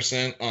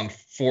 48% on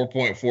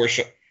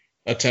 4.4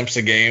 attempts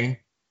a game.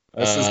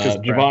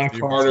 Javon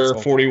Carter,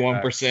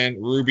 41%.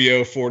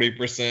 Rubio,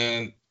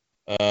 40%.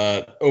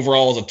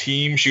 Overall, as a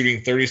team,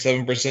 shooting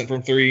 37%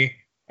 from 3.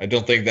 I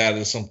don't think that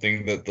is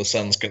something that the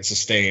Suns can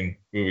sustain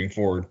moving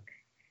forward.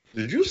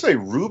 Did you say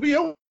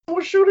Rubio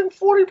was shooting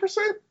 40%?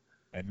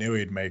 I knew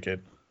he'd make it.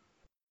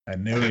 I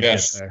knew he'd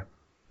get there.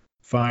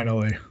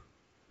 Finally.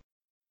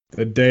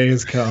 The day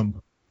has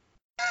come.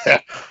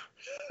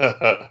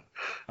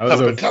 I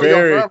was a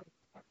very,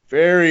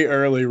 very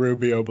early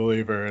Rubio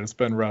believer, and it's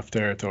been rough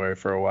territory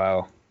for a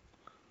while.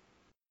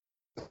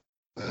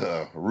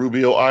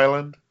 Rubio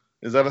Island?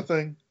 Is that a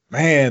thing?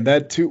 Man,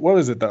 what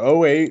was it, the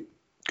 2008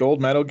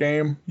 gold medal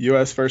game,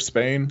 U.S. versus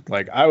Spain?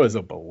 Like, I was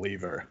a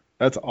believer.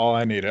 That's all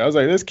I needed. I was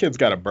like, this kid's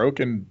got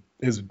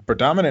his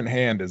predominant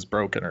hand is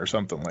broken or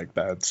something like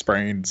that,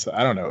 sprained.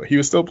 I don't know. He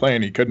was still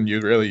playing. He couldn't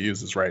really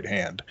use his right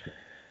hand.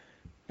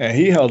 And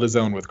he held his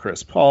own with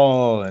Chris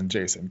Paul and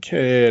Jason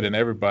Kidd and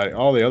everybody,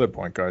 all the other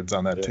point guards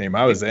on that team.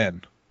 I was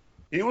in.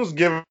 He was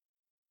giving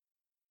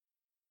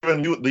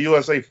the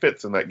USA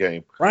fits in that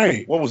game.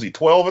 Right. What was he,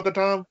 12 at the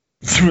time?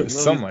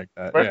 Something like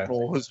that, yeah.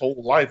 His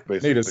whole life,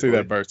 basically. Need to see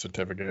that birth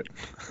certificate.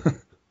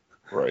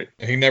 Right.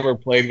 He never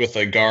played with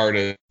a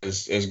guard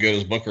as good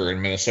as Booker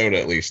in Minnesota,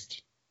 at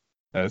least.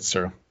 That's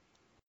true.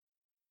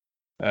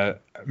 I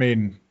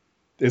mean,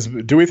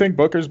 do we think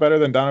Booker's better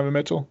than Donovan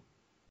Mitchell?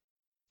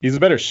 He's a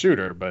better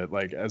shooter, but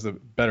like as a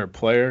better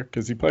player,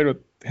 because he played with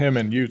him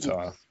in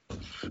Utah.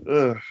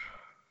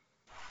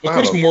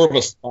 Booker's more of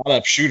a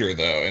spot-up shooter,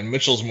 though, and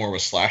Mitchell's more of a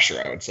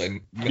slasher, I would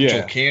say.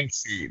 Mitchell can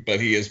shoot, but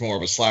he is more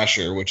of a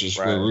slasher, which is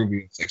where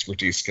Rubio's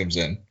expertise comes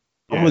in.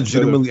 I'm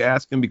legitimately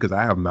asking because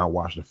I have not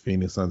watched a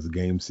Phoenix Suns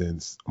game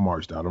since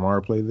March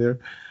Stoudemire played there.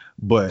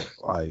 But,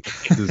 like,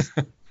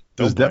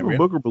 does Devin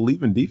Booker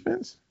believe in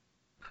defense?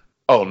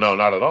 Oh, no,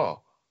 not at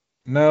all.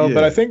 No,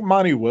 but I think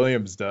Monty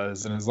Williams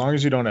does, and as long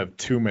as you don't have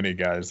too many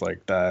guys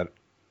like that,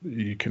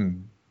 you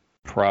can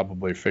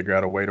probably figure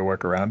out a way to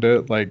work around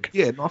it. Like,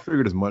 I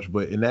figured as much,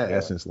 but in that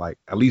essence, like,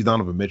 at least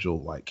Donovan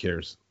Mitchell like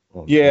cares.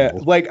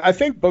 Like, I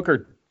think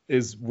Booker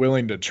is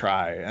willing to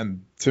try,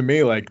 and to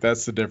me, like,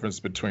 that's the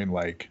difference between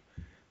like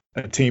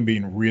a team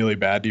being really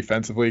bad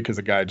defensively because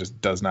a guy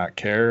just does not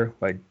care,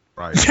 like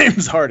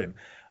James Harden.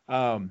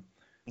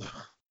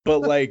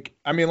 But like,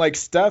 I mean, like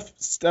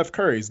Steph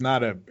Curry's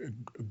not a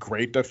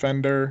great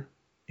defender.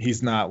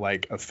 He's not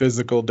like a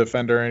physical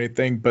defender or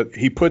anything, but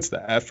he puts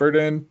the effort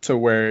in to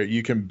where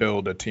you can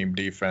build a team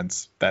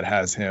defense that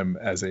has him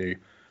as a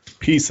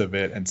piece of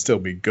it and still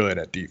be good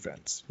at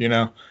defense. You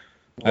know,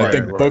 I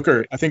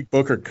think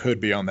Booker could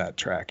be on that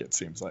track. It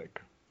seems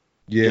like.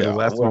 Yeah, the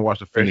last time I watched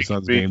the Phoenix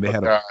Suns game, they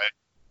had a.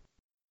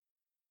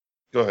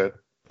 Go ahead.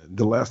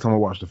 The last time I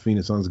watched the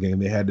Phoenix Suns game,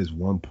 they had this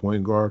one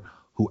point guard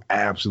who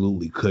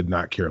absolutely could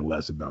not care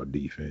less about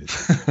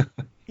defense.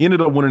 He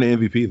ended up winning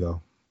the MVP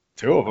though.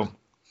 Two of them.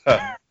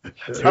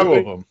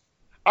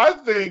 I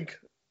think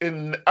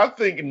in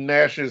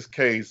Nash's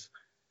case,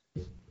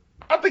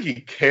 I think he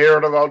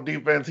cared about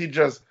defense.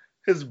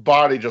 His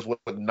body just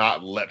would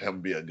not let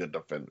him be a good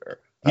defender.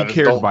 He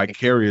cared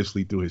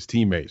vicariously through his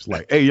teammates.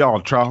 Like, hey,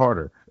 y'all, try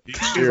harder. He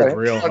cheered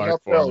real hard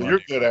for him. You're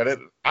good at it.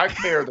 I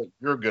care that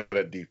you're good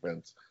at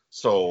defense,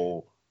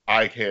 so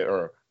I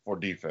care for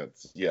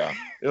defense. Yeah,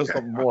 it was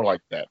something more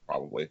like that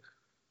probably.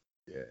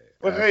 Yeah,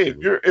 but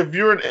absolutely. hey, if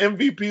you're an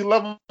MVP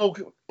level,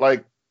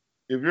 like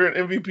if you're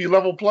an MVP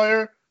level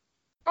player,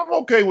 I'm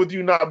okay with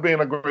you not being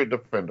a great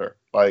defender.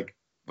 Like,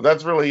 but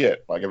that's really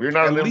it. Like, if you're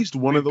not at least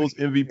one of those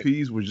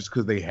MVPs was just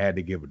because they had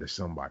to give it to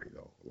somebody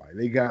though. Like,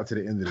 they got to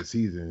the end of the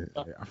season.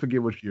 I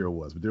forget which year it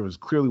was, but there was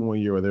clearly one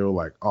year where they were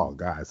like, "Oh,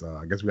 guys,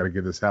 I guess we got to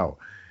get this out."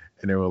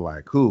 And they were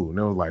like, "Who?" And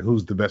they were like,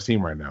 "Who's the best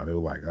team right now?" They were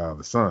like,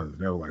 "The Suns."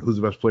 And they were like, "Who's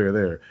the best player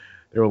there?"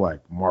 They were like,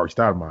 "Mark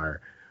Stoudemire."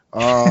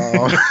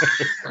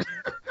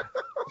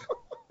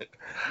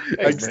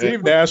 Like,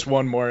 Steve Nash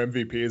won more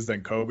MVPs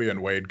than Kobe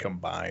and Wade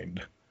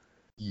combined.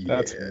 Yeah.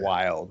 That's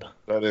wild.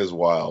 That is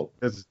wild.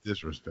 That's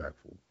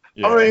disrespectful.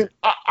 Yeah. I mean,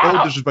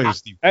 no disrespect to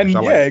Steve Nash.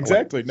 And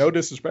exactly. No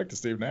disrespect to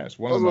Steve Nash.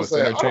 One of the most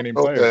entertaining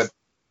players.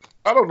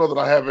 I don't know that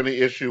I have any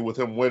issue with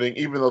him winning,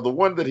 even though the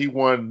one that he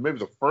won maybe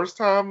the first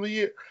time of the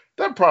year,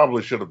 that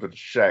probably should have been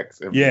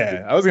Shaq's MVP.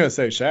 Yeah, I was going to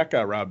say Shaq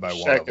got robbed by one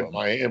of them. Shaq in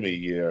Miami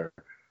year.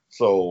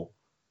 So,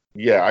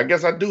 yeah, I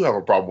guess I do have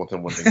a problem with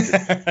him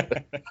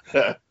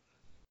winning.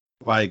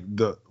 Like,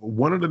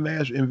 one of the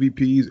Nash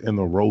MVPs and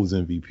the Rose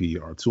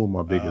MVP are two of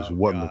my biggest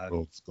what in the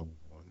world's going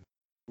on.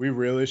 We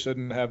really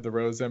shouldn't have the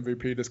Rose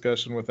MVP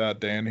discussion without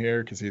Dan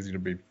here, because he's going to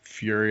be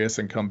furious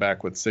and come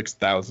back with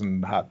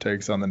 6,000 hot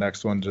takes on the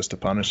next one just to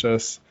punish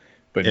us.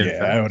 But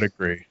I would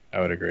agree.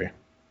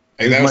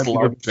 Hey, that was the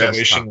largest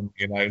ovation in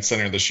the United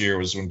Center this year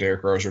was when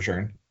Derrick Rose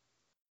returned.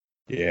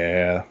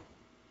 Yeah.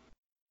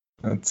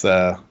 That's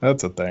a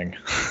thing.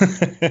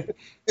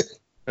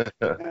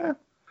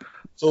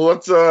 So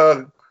let's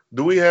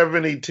do we have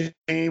any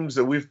teams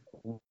that we've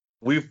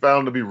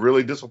found to be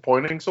really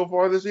disappointing so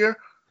far this year?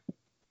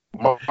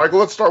 Michael,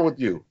 let's start with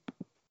you.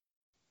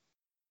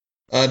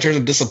 In terms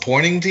of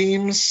disappointing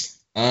teams,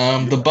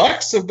 the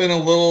Bucks have been a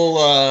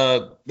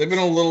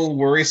little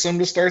worrisome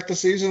to start the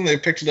season. They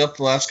picked it up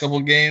the last couple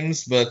of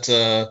games, but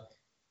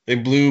they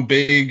blew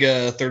big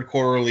third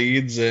quarter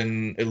leads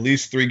in at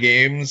least 3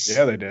 games.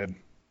 Yeah, they did.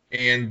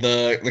 And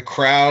the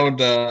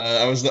crowd,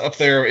 I was up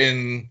there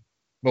in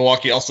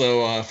Milwaukee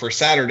also for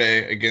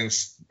Saturday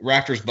against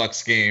Raptors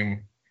Bucks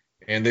game,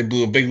 and they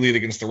blew a big lead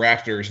against the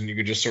Raptors, and you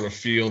could just sort of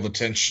feel the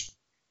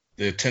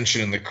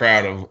tension in the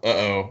crowd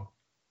of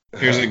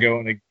here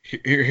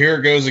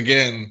it goes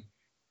again.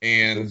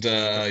 And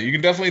you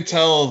can definitely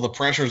tell the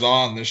pressure's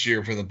on this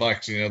year for the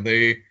Bucks. You know,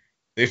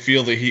 they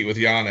feel the heat with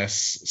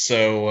Giannis,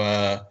 so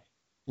a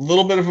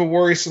little bit of a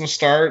worrisome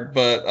start,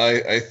 but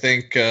I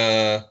think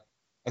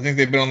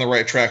they've been on the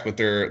right track with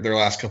their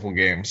last couple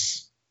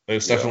games. But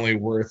it's definitely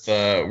worth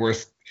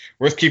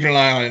keeping an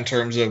eye on in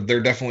terms of they're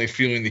definitely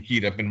feeling the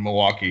heat up in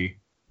Milwaukee.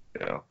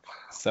 Yeah.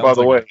 By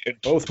the way, in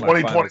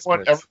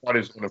 2021,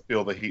 everybody's going to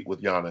feel the heat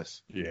with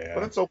Giannis. Yeah.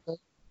 But it's okay.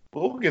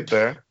 We'll get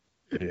there.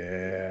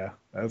 Yeah,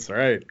 that's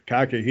right.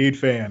 Cocky Heat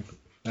fan.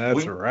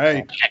 That's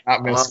right.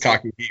 Not miss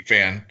cocky Heat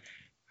fan.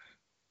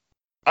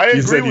 I agree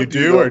you said with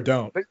you do or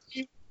don't?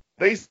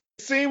 They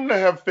seem to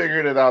have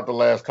figured it out the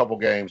last couple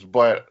games,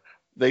 but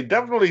they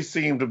definitely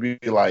seem to be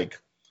like,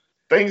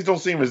 things don't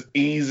seem as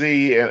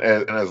easy and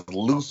as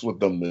loose with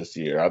them this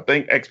year. I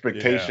think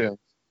expectations,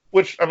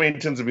 which, I mean,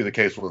 tends to be the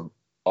case with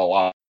a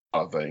lot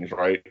of things,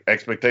 right?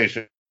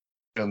 Expectations,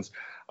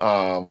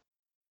 10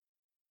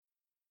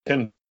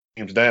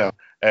 teams down.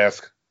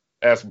 Ask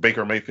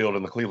Baker Mayfield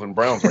and the Cleveland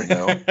Browns right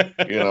now,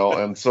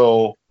 and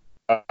so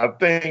I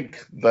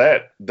think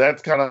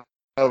that's kind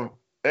of,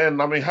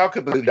 and I mean, how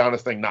could the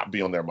Giannis thing not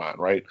be on their mind,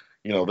 right?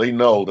 They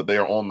know that they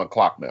are on the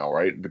clock now,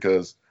 right?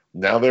 Because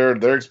now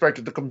they're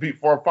expected to compete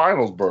for a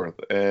finals berth,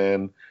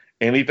 and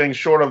anything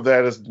short of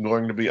that is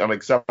going to be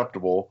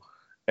unacceptable.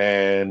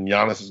 And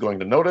Giannis is going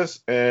to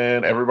notice,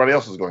 and everybody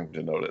else is going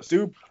to notice.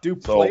 Do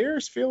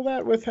players feel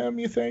that with him,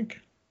 you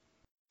think?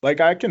 Like,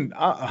 I can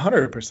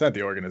 100%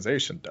 the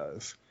organization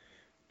does.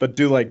 But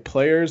do, like,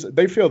 players,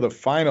 they feel the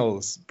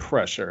finals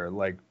pressure,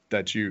 like,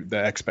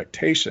 the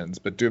expectations,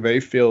 but do they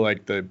feel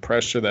like the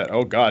pressure that,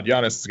 oh, God,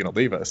 Giannis is going to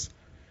leave us?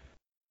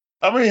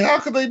 I mean, how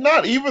could they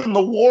not? Even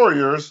the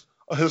Warriors,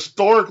 a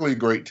historically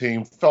great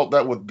team, felt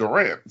that with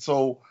Durant.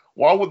 So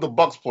why would the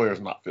Bucks players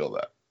not feel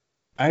that?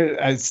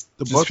 I just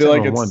feel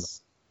like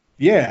it's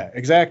yeah,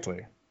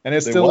 exactly, and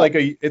it's still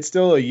it's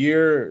still a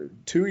year,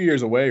 2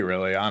 years away,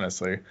 really,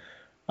 honestly.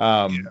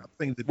 I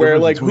think where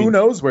who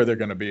knows where they're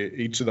going to be?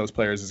 Each of those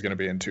players is going to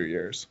be in 2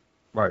 years,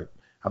 right?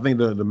 I think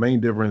the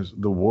main difference,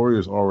 the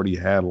Warriors already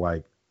had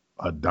like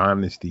a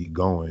dynasty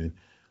going.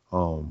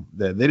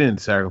 That they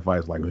didn't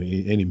sacrifice like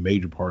any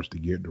major parts to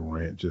get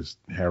Durant, just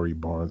Harry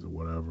Barnes or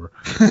whatever.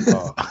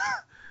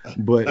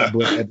 But at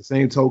the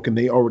same token,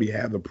 they already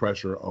have the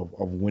pressure of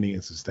winning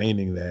and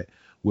sustaining that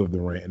with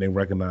Durant, and they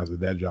recognize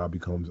that job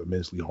becomes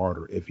immensely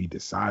harder if he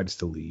decides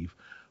to leave,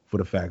 for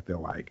the fact that,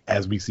 like,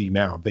 as we see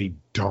now, they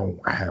don't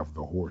have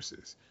the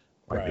horses.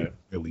 Like, right.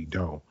 They really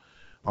don't.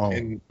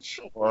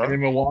 Sure. And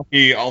in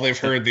Milwaukee, all they've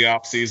heard the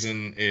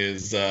offseason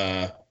is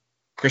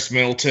Chris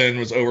Middleton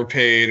was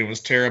overpaid and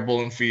was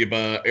terrible in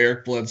FIBA.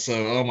 Eric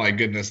Bledsoe, oh my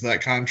goodness,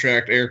 that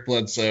contract, Eric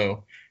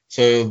Bledsoe.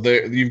 So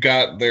you've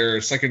got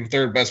their second and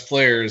third best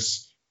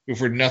players who've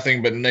heard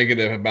nothing but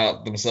negative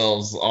about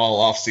themselves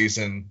all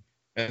offseason.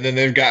 And then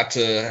they've got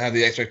to have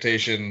the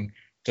expectation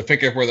to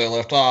pick up where they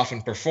left off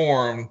and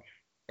perform.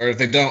 Or if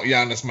they don't,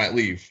 Giannis might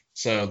leave.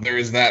 So there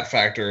is that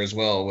factor as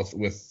well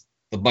with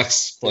the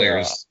Bucks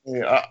players.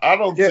 Yeah, I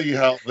don't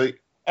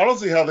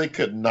see how they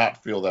could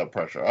not feel that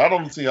pressure. I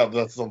don't see how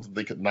that's something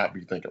they could not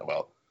be thinking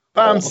about.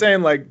 But I'm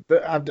saying, like,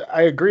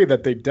 I agree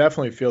that they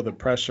definitely feel the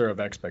pressure of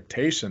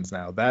expectations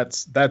now.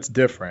 That's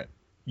different,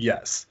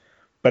 yes.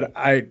 But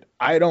I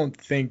don't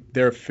think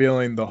they're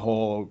feeling the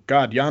whole,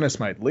 God, Giannis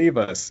might leave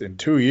us in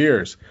 2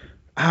 years.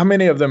 How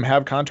many of them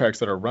have contracts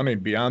that are running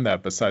beyond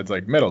that besides,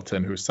 like,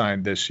 Middleton, who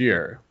signed this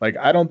year? Like,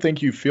 I don't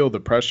think you feel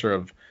the pressure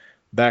of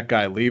that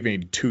guy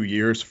leaving 2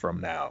 years from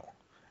now.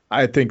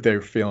 I think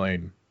they're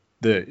feeling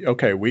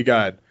okay,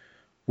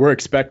 we're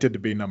expected to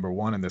be number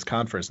one in this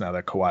conference now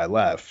that Kawhi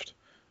left.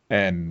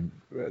 And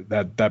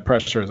that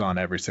pressure is on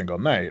every single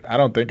night. I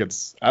don't think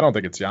it's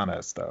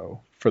Giannis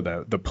though for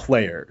the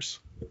players.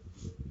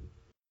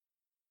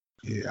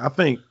 Yeah, I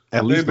think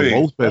at least the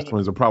most best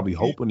friends are probably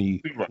hoping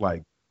he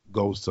like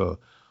goes to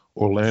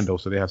Orlando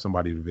so they have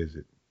somebody to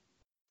visit.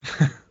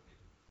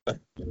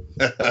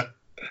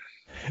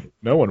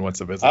 No one wants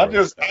to visit.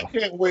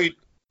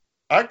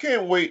 I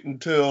can't wait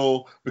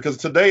until, because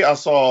today I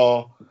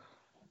saw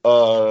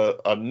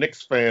a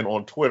Knicks fan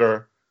on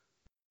Twitter.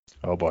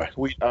 Oh boy.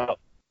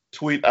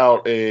 Tweet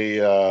out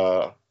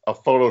a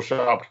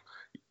Photoshop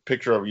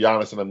picture of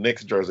Giannis in a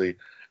Knicks jersey,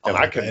 and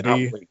I cannot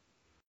wait.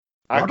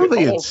 Why do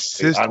they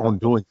insist on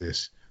doing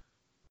this?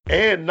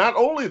 And not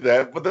only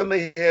that, but then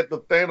they had the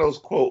Thanos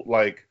quote,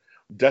 like,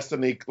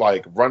 Destiny,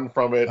 like, run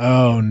from it.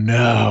 Oh,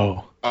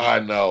 no.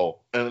 I know.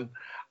 And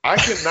I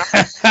cannot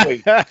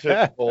wait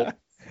till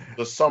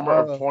the summer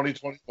of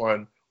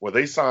 2021 where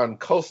they signed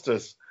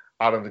Kostas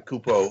out of the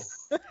Kupo.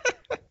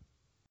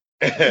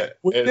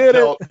 We did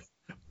it.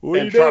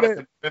 Try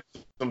to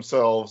convince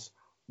themselves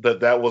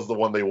that was the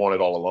one they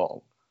wanted all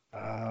along.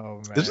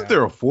 Oh, man. Isn't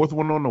there a fourth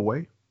one on the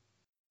way?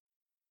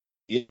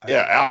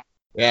 Yeah.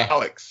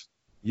 Alex.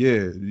 Yeah,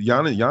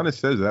 Giannis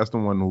says that's the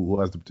one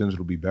who has the potential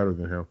to be better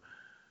than him.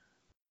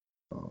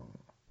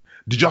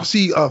 Did y'all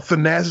see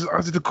Thanasis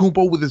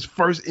Antetokounmpo with his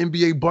first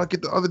NBA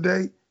bucket the other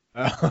day?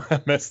 Oh, I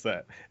missed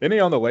that. Isn't he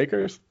on the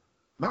Lakers?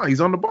 No, he's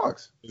on the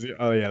Bucks. Is he?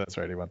 Oh, yeah, that's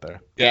right. He went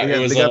there. Yeah,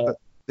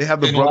 they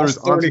have the brothers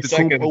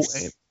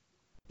Antetokounmpo and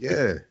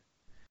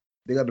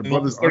they got the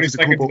brothers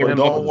Antetokounmpo and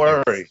don't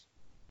worry.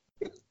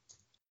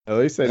 At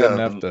least they didn't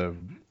have to.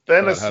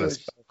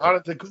 Thanasis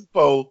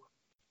Antetokounmpo,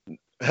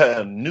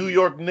 New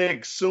York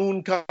Knicks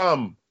soon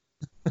come.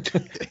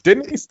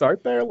 Didn't he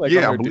start there? Like,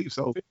 yeah, I believe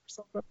so.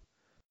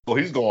 Well,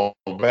 he's going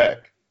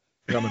back.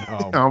 Coming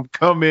home. I'm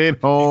coming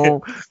home.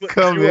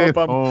 Coming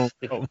home.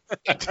 Yeah,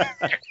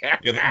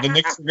 the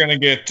Knicks are gonna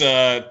get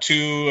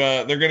two.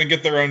 They're gonna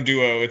get their own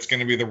duo. It's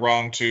gonna be the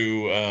wrong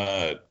two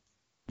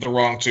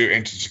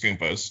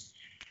Antetokounmpos.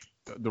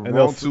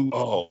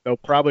 They'll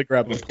probably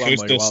grab the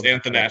Kostas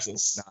and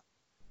Thanasis.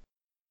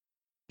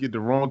 Get the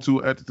wrong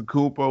two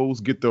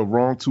Antetokounmpos. Get the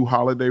wrong two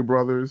Holiday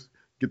brothers.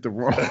 Get the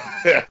wrong.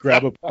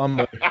 Grab a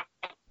Plumlee.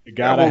 You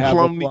gotta have a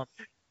Plumlee.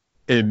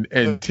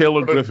 And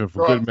Taylor Griffin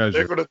for good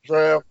measure.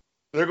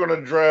 They're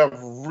gonna draft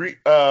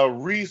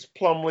Reese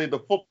Plumlee, the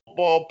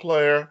football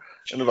player,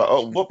 and they're like,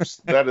 oh, whoops,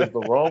 that is the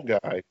wrong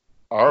guy.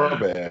 Our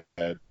bad.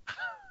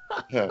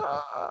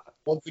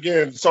 Once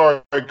again,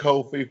 sorry,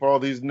 Kofi, for all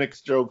these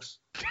Knicks jokes.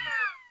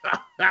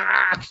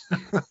 That's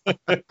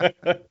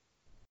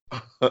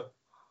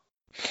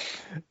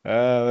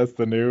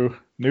the new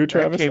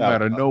Travis. That came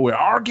out of nowhere.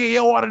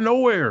 RKO out of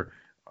nowhere.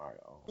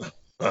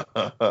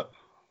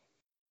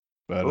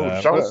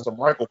 But shout out to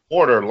Michael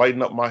Porter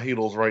lighting up my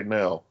heels right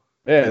now.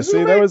 Yeah,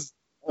 see, that was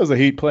a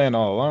Heat plan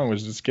all along,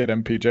 was just get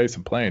MPJ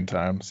some playing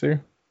time. See,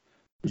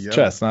 it's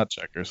chess, not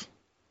checkers.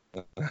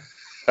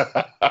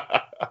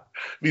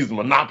 These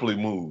Monopoly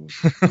moves.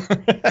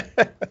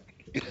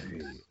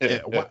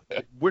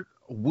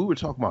 We were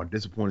talking about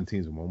disappointing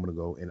teams a moment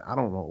ago, and I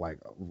don't know, like,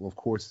 of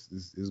course,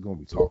 this is going to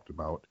be talked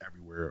about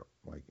everywhere,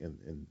 like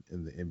in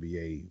the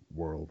NBA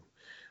world,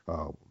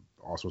 all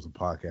sorts of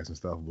podcasts and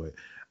stuff, but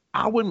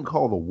I wouldn't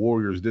call the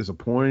Warriors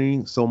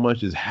disappointing so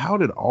much as how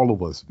did all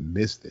of us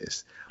miss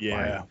this?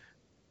 Yeah.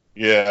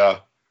 That's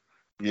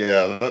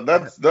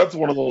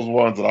one of those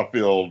ones that I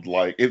feel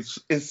like it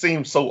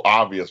seems so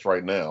obvious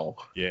right now.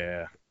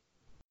 Yeah.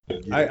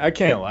 I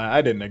can't lie.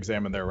 I didn't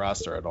examine their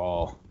roster at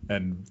all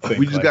and think,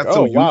 we just like, got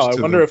so used I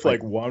to wonder if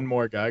like one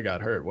more guy got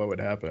hurt, what would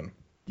happen?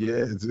 Yeah,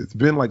 it's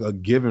been like a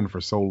given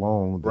for so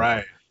long.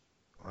 Right.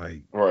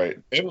 Right.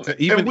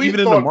 Even in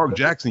the Mark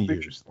Jackson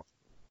years.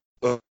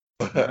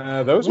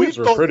 Those ones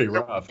were pretty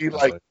rough.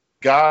 Like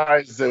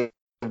guys that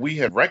we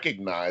had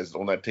recognized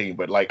on that team,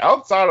 but like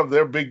outside of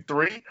their big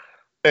three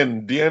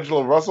and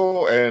D'Angelo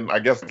Russell and I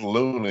guess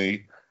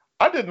Looney,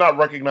 I did not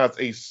recognize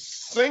a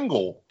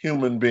single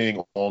human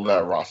being on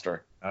that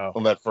roster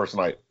on that first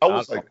night. I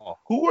was like,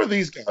 who are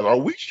these guys? Are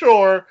we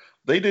sure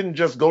they didn't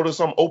just go to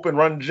some open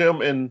run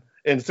gym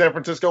in San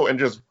Francisco and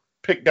just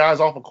pick guys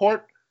off a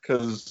court?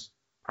 Because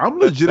I'm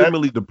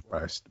legitimately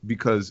depressed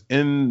because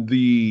in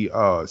the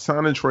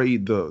sign and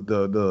trade,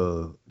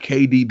 the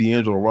KD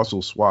D'Angelo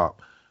Russell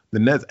swap, the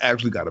Nets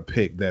actually got a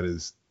pick that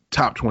is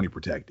top 20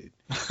 protected.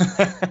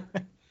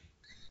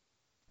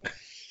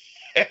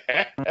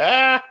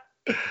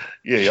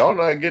 Yeah, y'all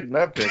not getting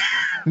that pick.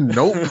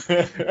 Nope.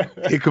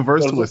 It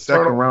converts to a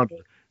second rounder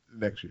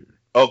next year.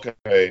 Okay.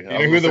 You know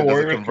who the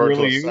Warriors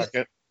really used?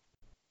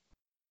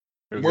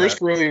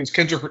 Warriors really used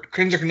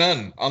Kendrick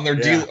Nunn on their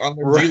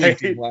D-League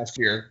team last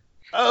year.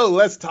 Oh,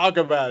 let's talk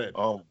about it.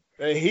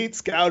 The Heat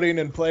scouting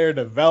and player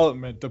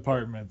development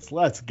departments.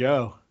 Let's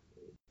go.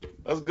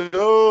 Let's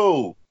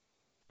go.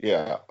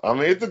 Yeah, I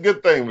mean, it's a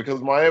good thing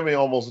because Miami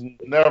almost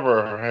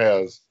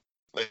never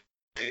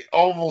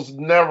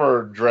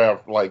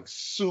draft like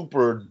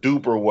super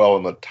duper well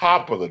in the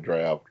top of the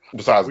draft.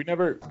 Besides, we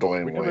never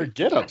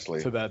get up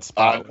to that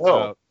spot. I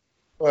know.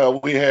 Well,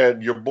 we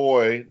had your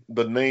boy,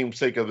 the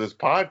namesake of this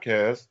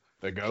podcast,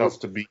 the GOAT,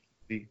 just to be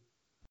the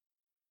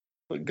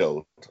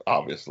GOAT,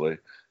 obviously.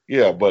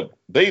 Yeah, but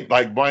they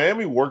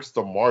Miami works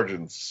the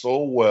margins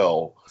so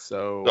well.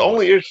 So the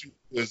only issue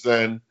is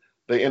then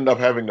they end up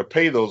having to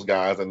pay those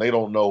guys, and they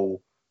don't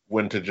know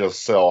when to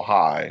just sell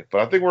high.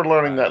 But I think we're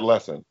learning that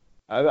lesson.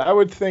 I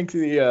would think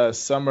the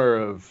summer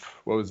of,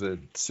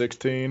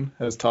 16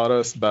 has taught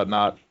us about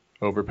not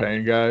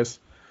overpaying guys.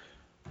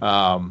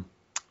 Dion's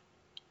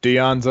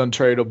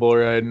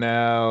untradeable right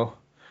now.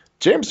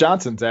 James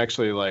Johnson's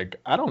actually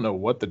I don't know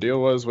what the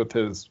deal was with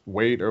his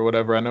weight or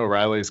whatever. I know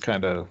Riley's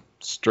kind of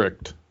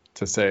strict,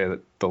 to say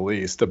the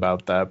least,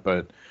 about that,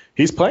 but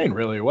he's playing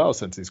really well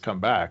since he's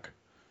come back.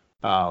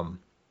 And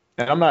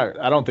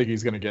I don't think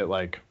he's going to get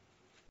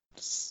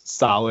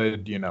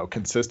solid,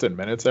 consistent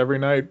minutes every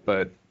night,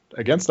 but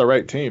against the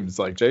right teams,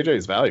 JJ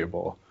is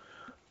valuable.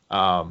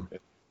 But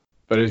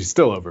he's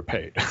still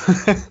overpaid.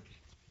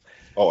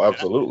 Oh,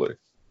 absolutely.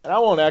 And I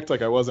won't act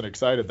like I wasn't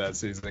excited that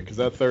season because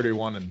that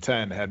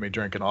 31-10 had me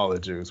drinking all the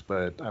juice.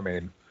 But, I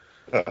mean,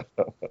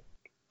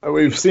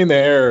 we've seen the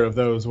error of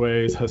those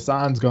ways.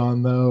 Hassan's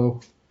gone,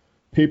 though.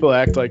 People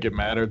act like it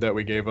mattered that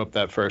we gave up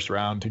that first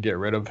round to get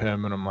rid of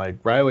him. And I'm like,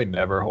 Riley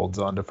never holds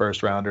on to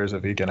first rounders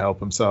if he can help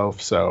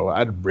himself. So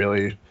I'd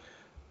really,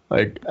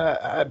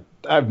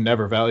 I've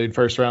never valued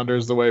first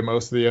rounders the way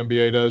most of the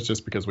NBA does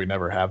just because we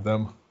never have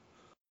them.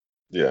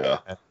 Yeah.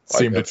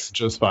 Seem to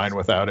just fine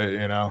without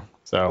it,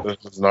 So this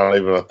is not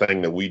even a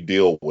thing that we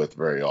deal with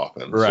very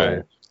often. Right.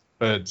 So.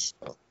 But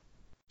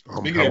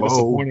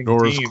hello,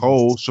 Norris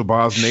Cole,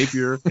 Shabazz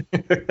Napier.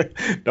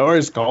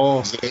 Norris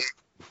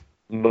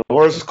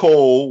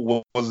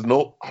Cole was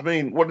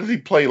what did he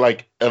play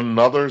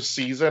another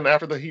season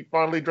after the Heat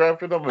finally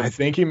drafted him? I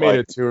think he made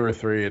it 2 or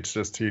 3. It's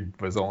just he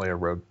was only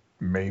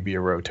maybe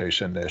a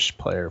rotation-ish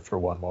player for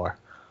one more.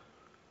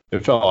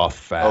 It fell off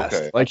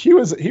fast. Okay. He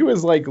was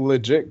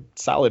legit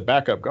solid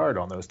backup guard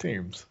on those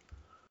teams.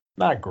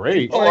 Not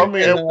great. Oh, I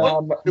mean,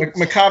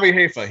 Maccabi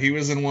Haifa. He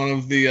was in one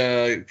of the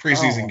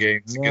preseason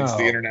games against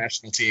the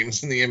international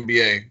teams in the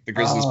NBA. The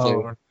Grizzlies played.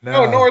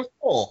 No, Norris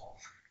Cole.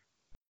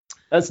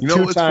 That's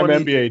two-time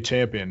NBA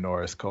champion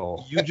Norris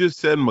Cole. You just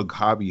said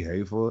Maccabi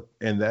Haifa,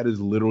 and that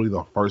is literally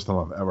the first time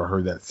I've ever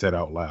heard that said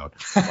out loud.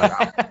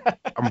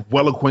 I'm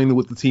well acquainted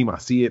with the team. I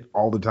see it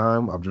all the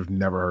time. I've just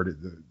never heard it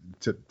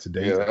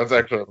today. Yeah, that's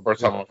actually the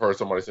first time I've heard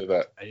somebody say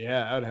that.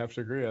 Yeah, I'd have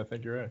to agree. I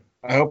think you're right.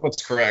 I hope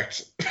it's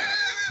correct.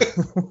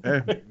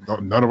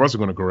 None of us are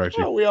going to correct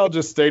you. Well, we all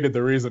just stated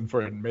the reason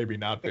for it maybe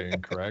not being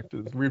correct.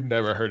 We've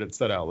never heard it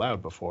said out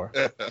loud before.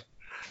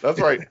 That's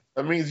right.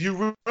 That means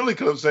you really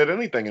could have said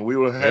anything, and we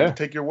would have had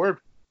to take your word.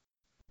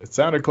 It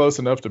sounded close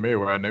enough to me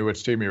where I knew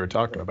which team you were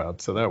talking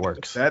about, so that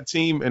works. That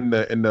team and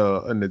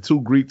the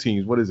two Greek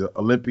teams, what is it,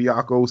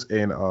 Olympiakos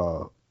and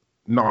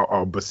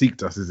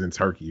Besiktas is in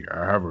Turkey,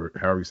 or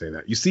however you say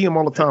that. You see him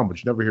all the time,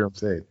 but you never hear him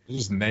say it. You're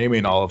just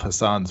naming all of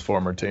Hassan's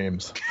former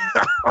teams.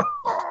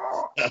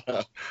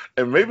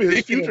 And maybe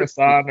his future.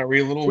 Hassan, are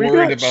we a little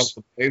worried about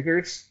the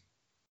Blazers?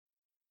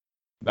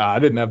 Nah, I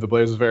didn't have the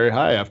Blazers very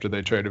high after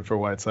they traded for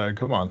Whiteside.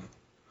 Come on.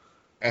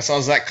 I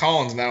saw Zach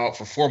Collins now out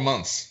for 4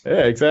 months.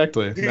 Yeah,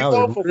 exactly.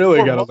 Now they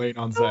really got to lean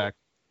on Zach.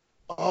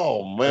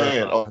 Oh,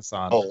 man.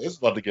 It's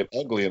about to get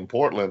ugly in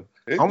Portland.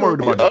 I'm worried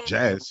about the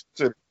Jazz.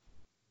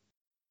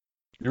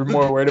 You're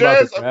more worried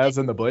about the Jazz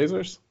than the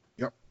Blazers?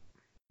 Yep.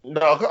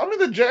 No, I mean,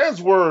 the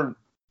Jazz were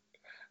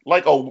 3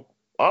 or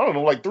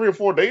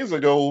 4 days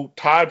ago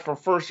tied for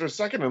first or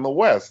second in the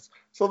West.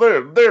 So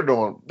they're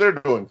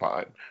doing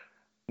fine.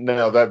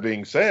 Now, that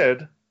being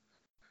said,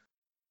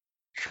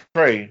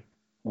 Trey,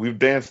 we've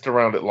danced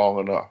around it long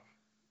enough.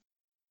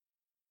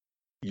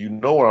 You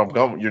know what I'm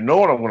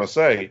going to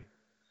say.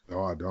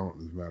 No, I don't,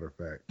 as a matter of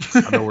fact.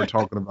 I know we're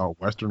talking about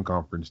Western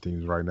Conference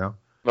teams right now.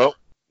 Nope.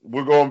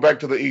 We're going back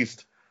to the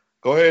East.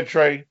 Go ahead,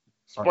 Trey.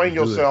 Explain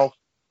yourself.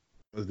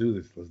 Let's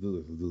do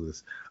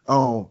this.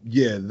 Oh,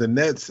 yeah, the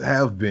Nets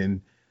have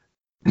been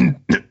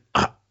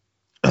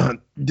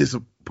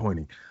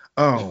disappointing.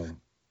 The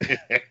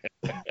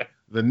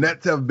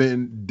Nets have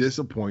been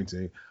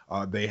disappointing.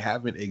 They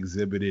haven't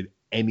exhibited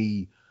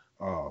any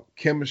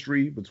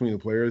chemistry between the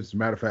players. As a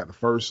matter of fact, the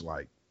first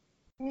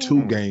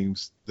two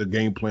games, the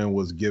game plan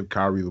was give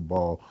Kyrie the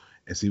ball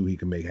and see what he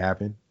can make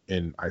happen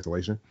in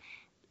isolation,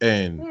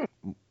 and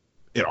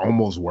it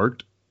almost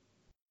worked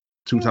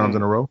 2 times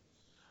in a row.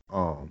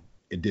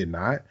 It did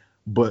not.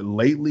 But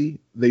lately,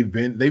 they've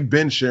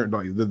been sharing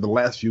the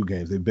last few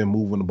games. They've been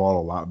moving the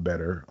ball a lot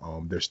better.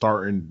 They're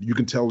starting. You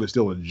can tell they're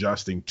still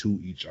adjusting to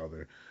each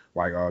other.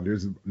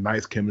 There's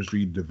nice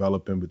chemistry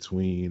developing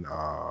between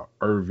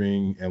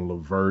Irving and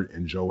LeVert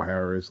and Joe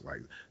Harris.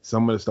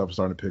 Some of the stuff is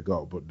starting to pick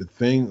up. But the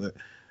thing that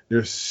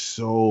there's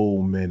so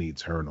many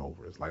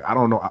turnovers. I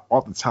don't know,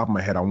 off the top of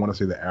my head, I want to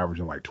say they're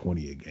averaging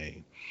 20 a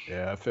game.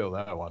 Yeah, I feel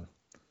that one.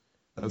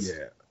 That's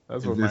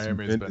what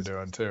Miami's been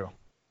doing too.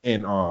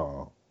 And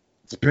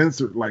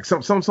Spencer,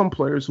 some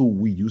players who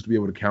we used to be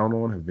able to count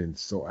on have been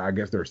so. I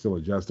guess they're still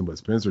adjusting, but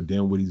Spencer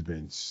Dinwiddie's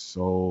been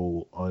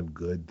so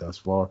ungood thus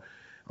far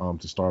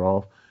to start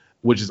off,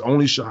 which is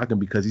only shocking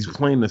because he's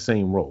playing the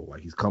same role.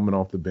 He's coming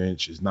off the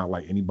bench. It's not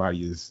like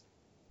anybody is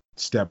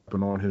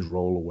stepping on his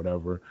role or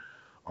whatever.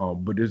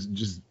 But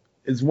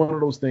it's one of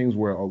those things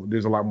where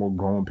there's a lot more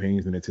growing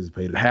pains than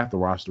anticipated. Half the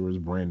roster is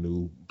brand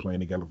new,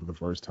 playing together for the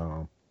first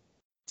time,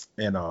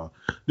 and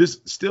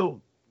there's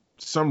still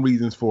some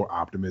reasons for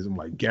optimism.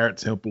 Garrett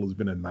Temple has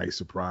been a nice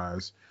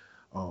surprise.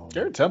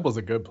 Garrett Temple's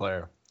a good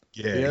player.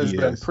 Yeah, he has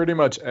been pretty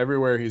much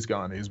everywhere he's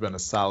gone. He's been a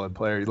solid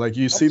player.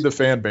 You see the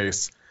fan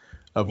base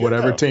of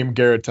whatever team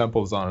Garrett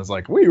Temple's on is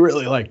we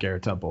really like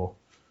Garrett Temple.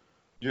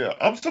 Yeah,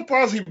 I'm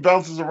surprised he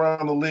bounces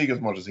around the league as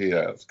much as he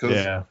has.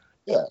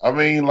 Yeah, I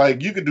mean,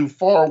 you could do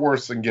far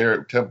worse than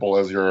Garrett Temple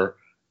as your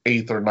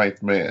 8th or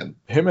 9th man.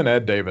 Him and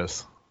Ed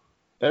Davis.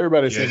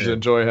 Everybody seems to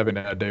enjoy having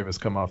Ed Davis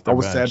come off the bench. I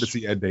was sad to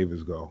see Ed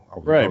Davis go.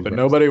 But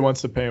nobody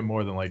wants to pay him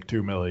more than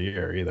 $2 million a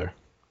year either.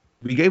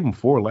 We gave him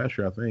 4 last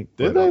year, I think.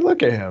 Did they?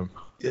 Look at him.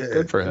 Yeah,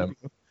 good for him.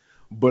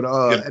 But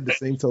at the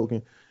same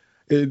token,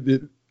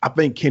 I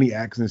think Kenny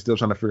Atkinson is still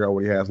trying to figure out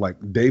what he has.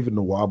 David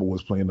Nwaba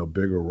was playing a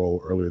bigger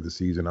role earlier this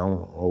season. I don't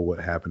know what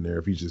happened there.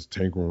 If he's just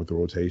tinkering with the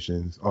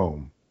rotations.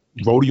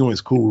 Rodion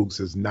Kurucs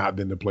has not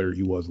been the player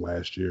he was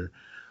last year.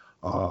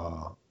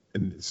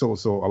 And so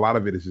a lot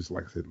of it is just,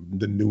 like I said,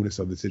 the newness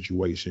of the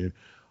situation.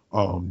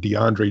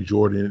 DeAndre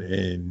Jordan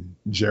and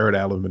Jared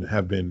Allen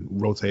have been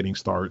rotating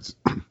starts.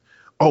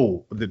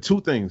 The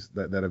 2 things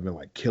that have been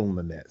killing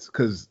the Nets,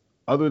 because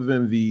other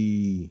than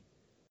there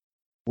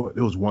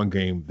was one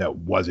game that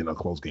wasn't a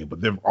close game,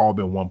 but they've all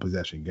been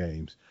 1-possession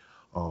games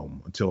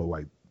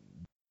until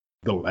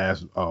the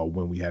last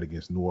when we had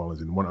against New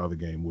Orleans, and one other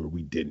game where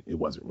we didn't. It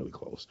wasn't really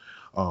close.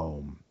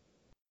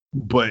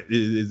 But it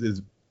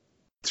is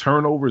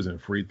turnovers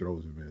and free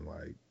throws have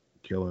been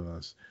killing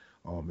us,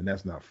 and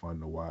that's not fun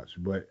to watch.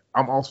 But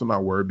I'm also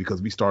not worried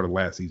because we started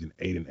last season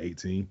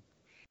 8-18.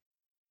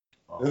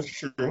 That's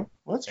true.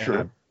 That's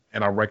true.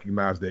 And I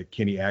recognize that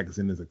Kenny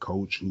Atkinson is a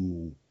coach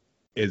who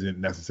isn't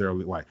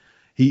necessarily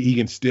he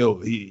can still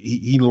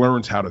he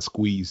learns how to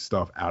squeeze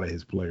stuff out of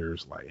his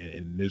players,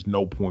 and there's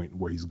no point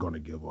where he's going to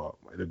give up.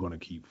 They're going to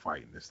keep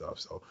fighting and stuff.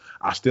 So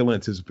I still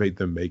anticipate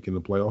them making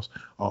the playoffs.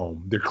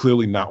 They're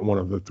clearly not one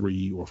of the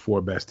 3 or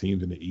 4 best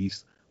teams in the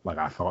East like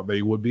I thought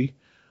they would be.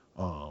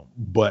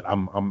 But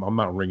I'm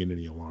not ringing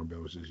any alarm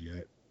bells just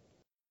yet.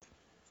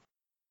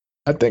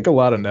 I think a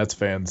lot of Nets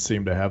fans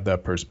seem to have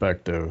that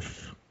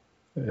perspective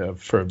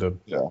for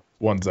the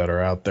ones that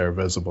are out there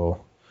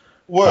visible.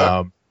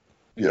 What?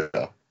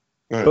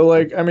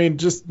 But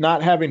just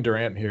not having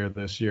Durant here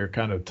this year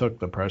kind of took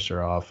the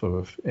pressure off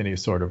of any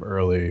sort of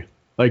early.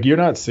 You're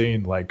not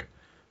seeing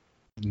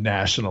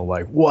national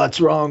what's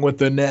wrong with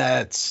the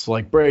Nets?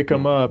 Break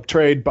them up,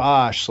 trade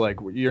Bosh.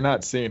 You're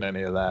not seeing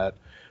any of that.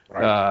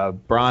 Right.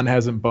 Bron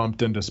hasn't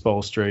bumped into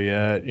Spoelstra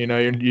yet.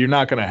 You're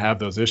not going to have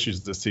those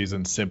issues this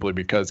season simply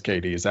because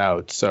KD is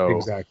out. So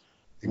exactly.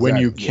 When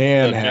you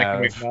can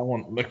have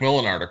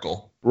McMillan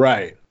article,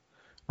 right.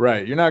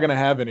 You're not going to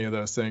have any of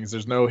those things.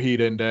 There's no heat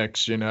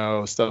index,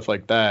 stuff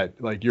like that.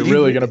 You're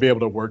really going to be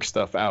able to work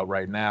stuff out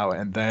right now.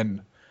 And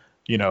then,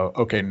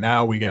 okay,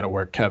 now we got to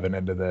work Kevin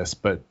into this.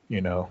 But,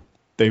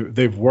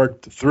 they've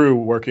worked through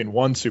working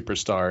one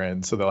superstar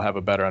in, so they'll have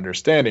a better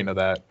understanding of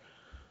that.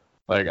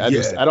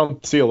 I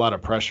don't see a lot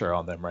of pressure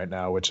on them right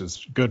now, which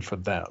is good for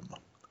them.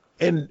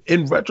 And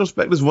in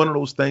retrospect, it's one of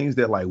those things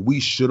that we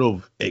should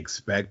have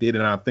expected.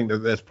 And I think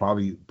that's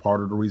probably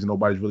part of the reason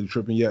nobody's really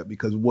tripping yet,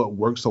 because what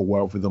worked so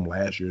well for them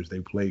last year is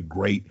they played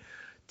great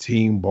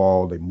team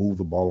ball. They moved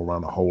the ball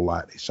around a whole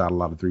lot. They shot a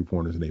lot of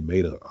 3-pointers, and they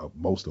made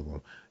most of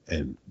them.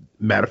 And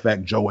matter of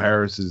fact, Joe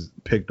Harris has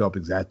picked up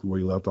exactly where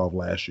he left off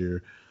last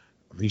year.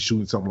 He's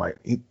shooting something like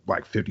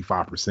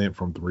 55%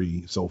 from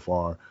 3 so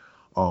far.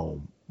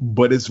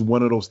 But it's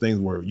one of those things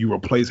where you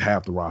replace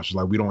half the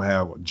roster. We don't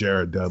have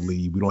Jared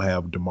Dudley. We don't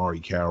have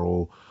DeMari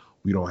Carroll.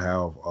 We don't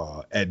have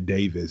Ed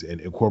Davis, and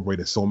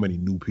incorporated so many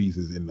new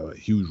pieces in the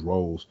huge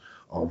roles.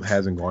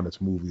 Hasn't gone as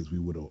smoothly as we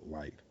would have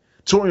liked.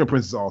 Torian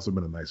Prince has also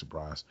been a nice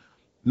surprise.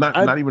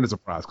 Not even a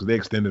surprise because they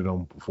extended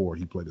him before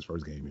he played his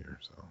first game here.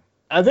 So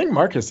I think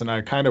Marcus and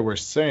I kind of were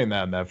saying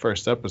that in that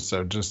first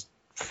episode, just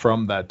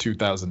from that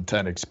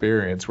 2010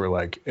 experience. We're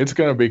like, it's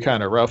going to be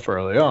kind of rough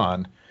early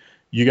on.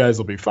 You guys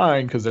will be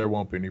fine because there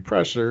won't be any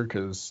pressure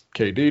because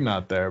KD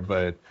not there.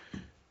 But,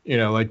 you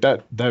know, like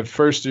that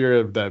first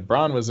year that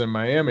Bron was in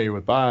Miami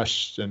with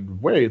Bosh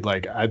and Wade,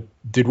 like,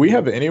 did we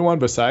have anyone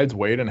besides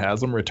Wade and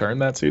Haslam return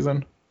that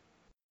season?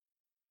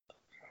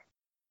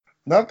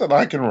 Not that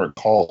I can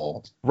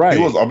recall. Right.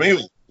 It was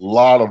a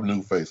lot of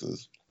new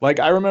faces. Like,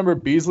 I remember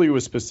Beasley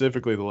was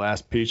specifically the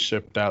last piece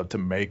shipped out to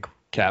make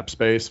cap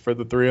space for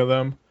the three of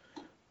them.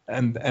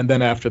 And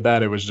then after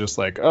that, it was just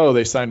like, oh,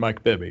 they signed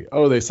Mike Bibby.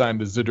 Oh, they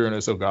signed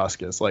Zydrunas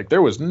Ilgauskas. Like,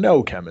 there was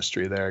no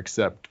chemistry there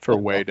except for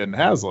Wade and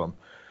Haslam.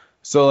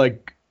 So,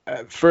 like,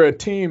 for a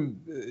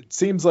team, it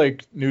seems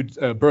like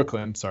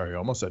Brooklyn, sorry, I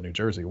almost said New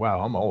Jersey. Wow,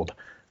 I'm old.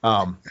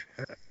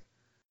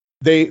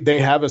 They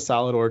have a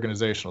solid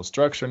organizational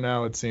structure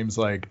now. It seems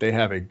like they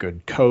have a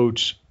good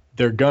coach.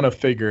 They're going to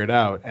figure it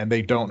out, and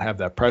they don't have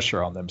that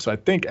pressure on them. So I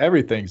think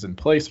everything's in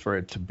place for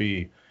it to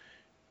be,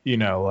 you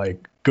know,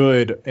 like,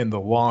 good in the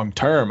long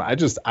term. I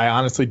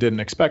honestly didn't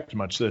expect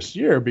much this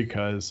year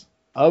because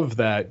of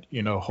that,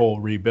 you know, whole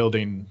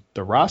rebuilding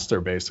the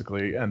roster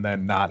basically, and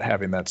then not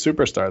having that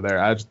superstar there.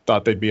 I just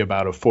thought they'd be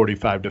about a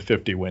 45 to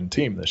 50 win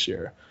team this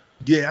year.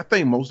 Yeah, I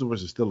think most of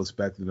us are still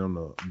expecting them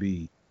to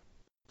be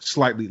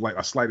slightly, like,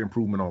 a slight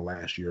improvement on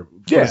last year.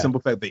 For the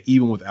simple fact that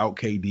even without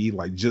KD,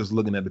 like, just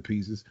looking at the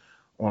pieces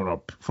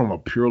from a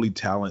purely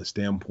talent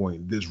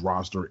standpoint, this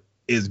roster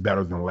is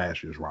better than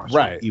last year's roster.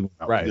 Right. Even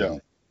without right. KD. Yeah.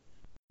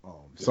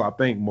 So I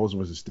think most of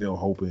us are still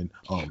hoping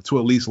to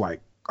at least, like,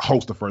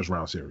 host the first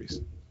round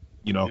series.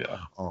 You know.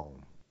 Yeah.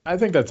 I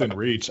think that's in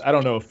reach. I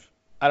don't know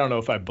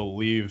if I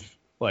believe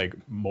like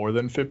more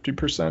than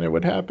 50% it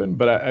would happen,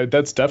 but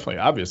that's definitely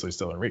obviously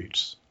still in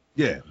reach.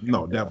 Yeah.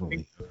 No,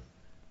 definitely.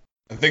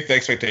 I think the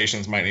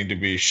expectations might need to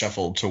be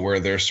shuffled to where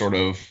they're sort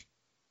of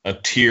a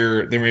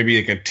tier. There may be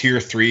like a tier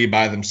 3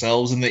 by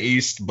themselves in the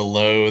East,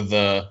 below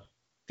the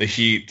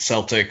Heat,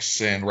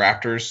 Celtics, and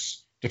Raptors.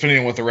 Depending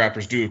on what the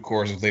Raptors do, of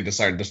course, if they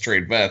decide to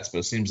trade vets, but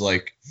it seems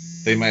like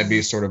they might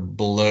be sort of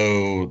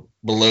below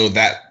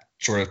that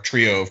sort of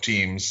trio of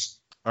teams,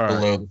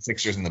 below the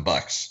Sixers and the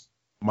Bucks.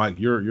 Mike,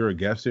 you're a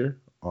guest here,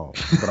 but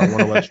I want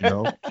to let you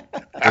know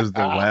this is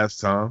the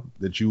last time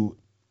that you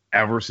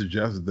ever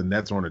suggested the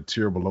Nets are on a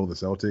tier below the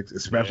Celtics,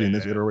 especially in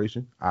this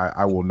iteration.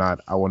 I will not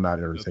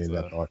entertain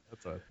that thought.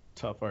 That's a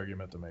tough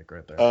argument to make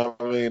right there. I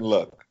mean,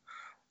 look,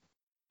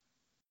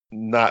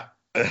 not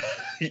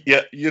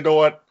yeah. You know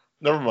what?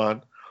 Never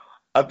mind.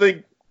 I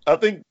think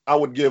I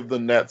would give the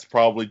Nets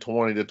probably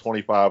 20 to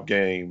 25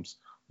 games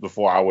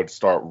before I would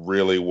start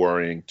really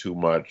worrying too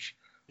much.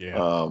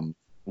 Yeah.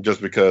 Just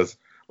because,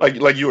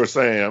 like you were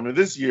saying, I mean,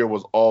 this year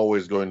was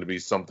always going to be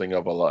something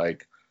of a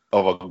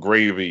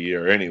gravy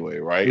year anyway,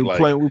 right?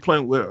 We're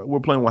playing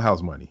with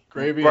house money.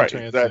 Gravy, right?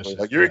 and Exactly.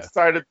 Like, you're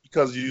excited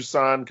because you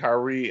signed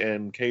Kyrie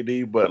and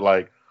KD, but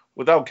like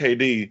without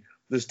KD,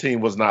 this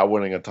team was not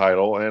winning a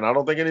title, and I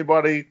don't think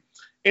anybody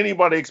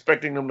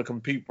expecting them to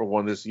compete for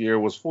one this year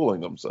was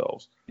fooling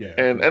themselves. Yeah.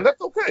 And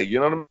that's okay. You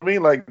know what I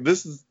mean? Like,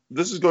 this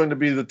is going to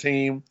be the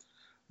team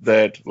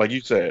that, like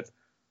you said,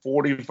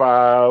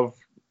 45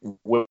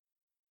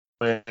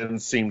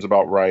 wins seems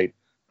about right.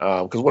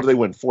 Because what did they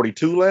win?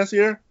 42 last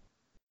year?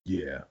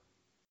 Yeah.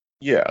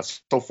 Yeah.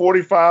 So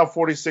 45,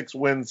 46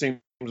 wins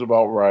seems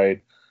about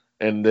right.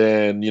 And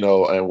then, you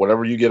know, and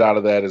whatever you get out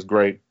of that is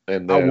great.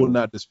 And then, I will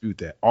not dispute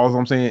that. All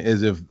I'm saying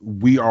is if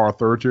we are a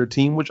third tier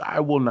team, which I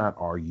will not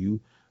argue,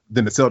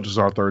 then the Celtics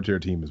are a third tier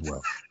team as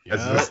well.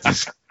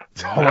 That's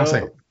all I'm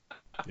saying.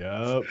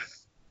 Yep.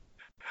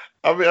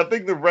 I mean, I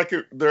think the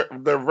record,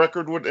 their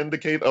record would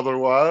indicate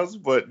otherwise,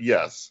 but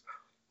yes,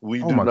 we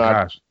do not. Oh my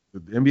gosh. The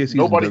NBA season,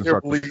 nobody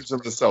here believes in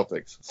the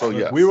Celtics. So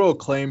yes. We will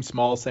claim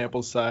small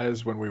sample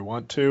size when we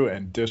want to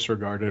and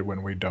disregard it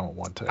when we don't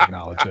want to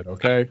acknowledge it,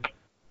 okay?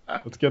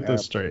 Let's get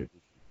this straight.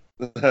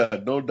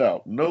 No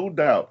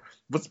doubt.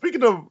 But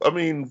speaking of, I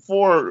mean,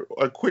 for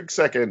a quick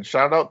second,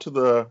 shout out to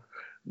the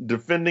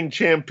defending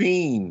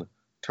champion,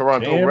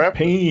 Toronto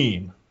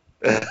Raptors,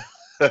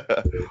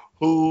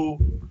 who,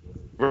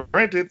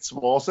 granted,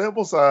 small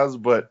sample size,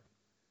 but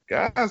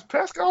guys,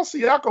 Pascal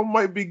Siakam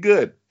might be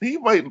good. He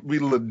might be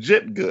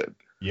legit good.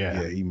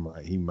 Yeah, he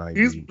might.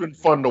 He's been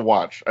fun to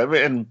watch. I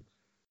mean, and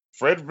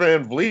Fred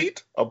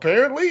VanVleet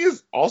apparently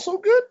is also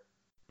good.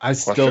 I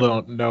still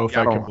don't know if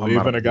I can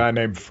believe in a guy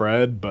named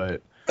Fred,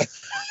 but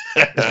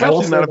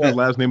especially not if his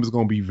last name is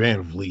going to be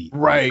VanVleet.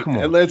 Right. Come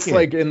on. And it's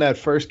like in that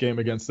first game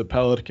against the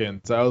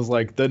Pelicans, I was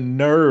like, the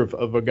nerve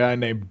of a guy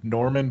named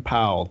Norman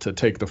Powell to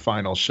take the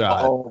final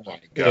shot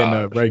in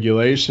a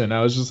regulation.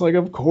 I was just like,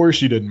 of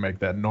course you didn't make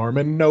that,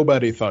 Norman.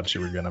 Nobody thought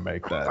you were going to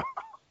make that.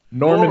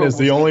 Norman is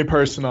the only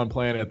person on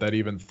planet that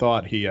even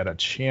thought he had a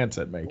chance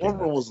at making it.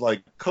 Norman was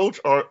like, Coach,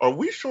 are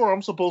we sure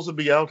I'm supposed to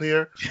be out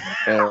here?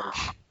 And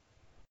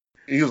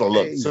he was like,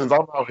 look, since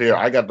I'm out here,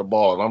 I got the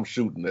ball and I'm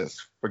shooting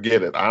this.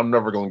 Forget it. I'm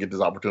never going to get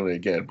this opportunity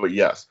again. But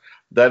yes,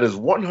 That is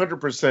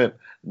 100%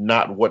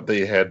 not what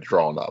they had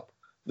drawn up.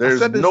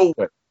 There's no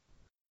way.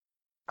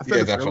 I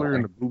said this earlier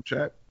in the group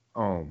chat,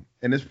 and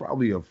it's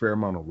probably a fair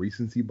amount of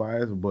recency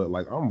bias, but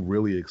like I'm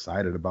really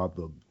excited about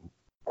the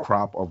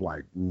crop of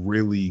like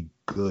really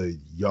good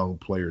young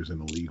players in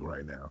the league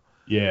right now.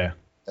 Yeah.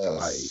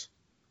 Like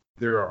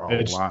there are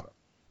a lot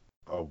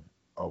of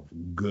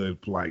good,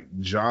 like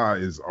Ja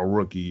is a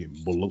rookie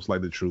but looks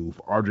like the truth.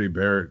 RJ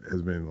Barrett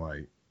has been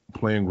like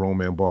playing grown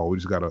man ball. We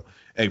just gotta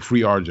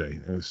free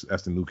RJ.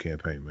 That's the new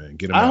campaign, man.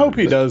 Get him. I hope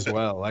he does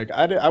well. Like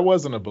I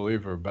wasn't a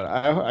believer, but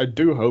I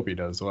do hope he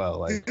does well.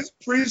 Like his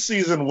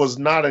preseason was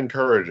not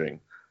encouraging.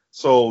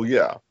 So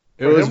yeah,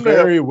 it was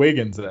very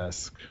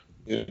Wiggins-esque.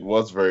 It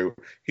was very.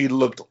 He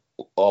looked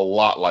a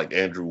lot like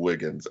Andrew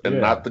Wiggins,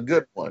 and not the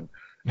good one.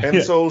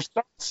 And so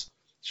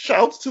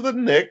shouts to the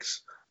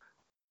Knicks.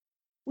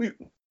 I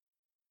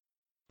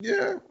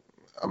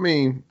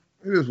mean,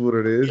 it is what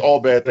it is.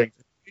 All bad things.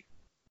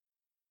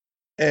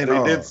 And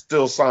they did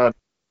still sign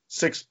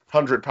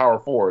 600 power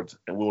forwards,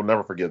 and we will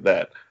never forget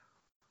that.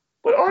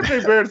 But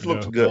RJ Barrett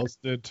looks good. Who else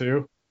did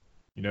too?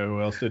 You know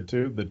who else did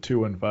too? The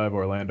 2-5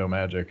 Orlando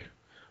Magic.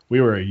 We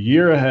were a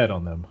year ahead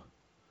on them.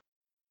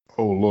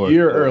 Oh Lord!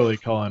 Year early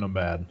calling them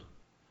bad.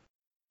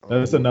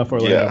 That's enough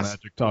Orlando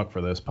Magic talk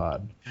for this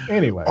pod.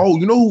 Anyway. Oh,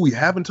 you know who we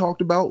haven't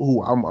talked about?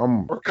 Who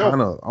I'm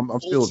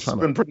still trying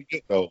to. Been pretty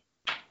good though.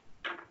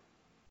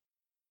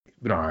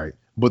 All right,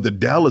 but the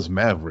Dallas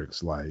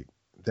Mavericks, like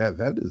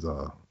that is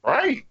a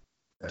right.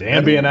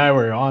 Danby and I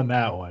were on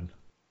that one.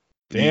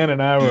 Dan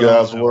and I were. You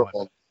guys were.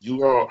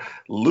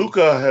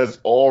 Luka's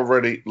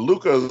already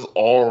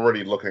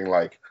looking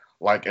like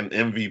an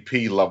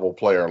MVP level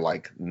player,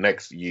 like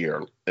next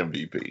year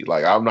MVP.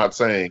 Like I'm not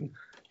saying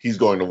he's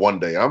going to one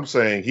day. I'm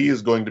saying he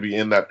is going to be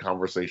in that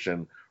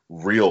conversation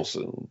real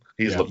soon.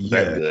 He's looking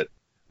that good.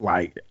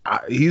 Like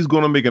he's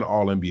going to make an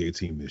All NBA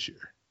team this year.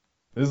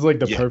 This is like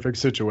the perfect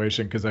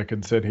situation because I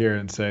can sit here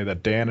and say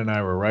that Dan and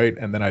I were right,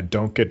 and then I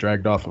don't get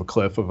dragged off a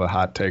cliff of a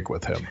hot take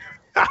with him.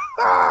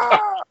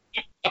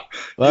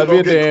 Love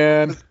you,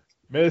 Dan.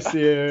 Miss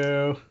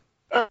you.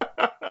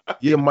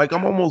 Yeah, Mike,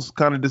 I'm almost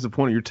kind of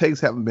disappointed. Your takes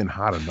haven't been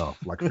hot enough.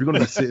 Like, if you're going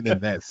to be sitting in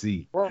that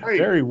seat. Right.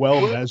 Very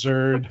well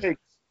measured.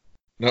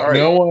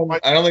 No one.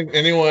 I don't think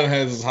anyone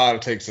has as hot a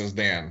takes as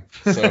Dan.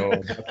 So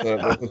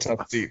that's a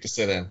tough seat to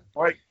sit in.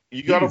 Right.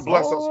 You got to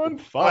bless us on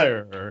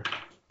fire.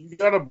 You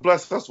got to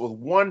bless us with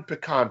one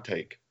pecan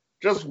take.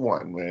 Just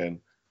one, man.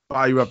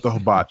 Fire up the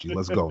hibachi.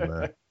 Let's go,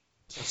 man.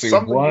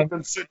 Something we've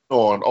been sitting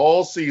on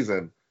all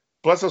season.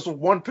 Bless us with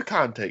one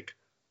pecan take.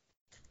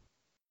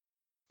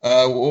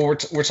 Well,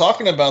 we're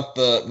talking about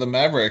the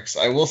Mavericks.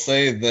 I will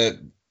say that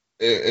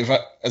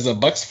as a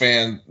Bucks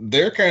fan,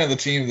 they're kind of the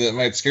team that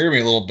might scare me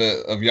a little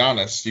bit of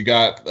Giannis. You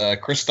got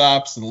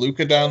Kristaps and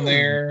Luka down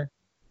there.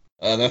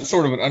 That's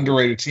sort of an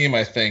underrated team,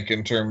 I think,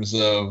 in terms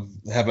of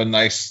having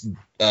nice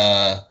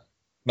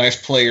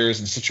players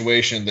and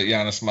situation that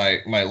Giannis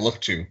might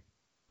look to.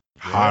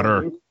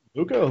 Hotter.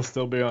 Luka will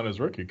still be on his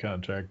rookie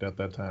contract at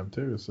that time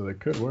too, so they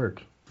could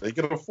work. They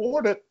can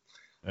afford it.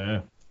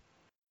 Yeah.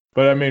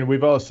 But, I mean,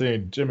 we've all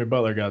seen Jimmy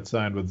Butler got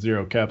signed with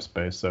zero cap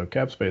space, so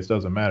cap space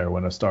doesn't matter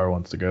when a star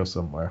wants to go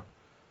somewhere.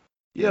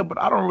 Yeah,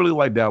 but I don't really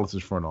like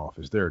Dallas's front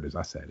office. There it is.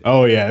 I said it.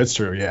 Oh, yeah, it's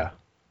true, yeah.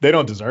 They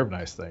don't deserve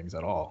nice things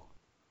at all.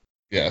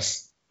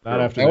 Yes. Not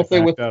after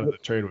they backed out of the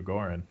trade with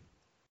Goran.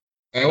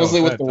 I will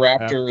say with the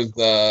Raptors,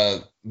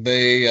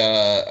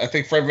 I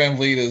think Fred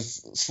VanVleet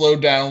has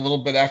slowed down a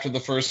little bit after the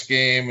first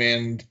game,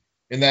 and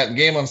in that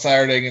game on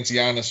Saturday against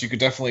Giannis, you could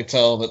definitely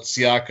tell that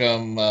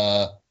Siakam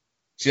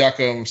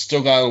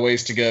still got a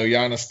ways to go.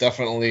 Giannis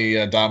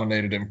definitely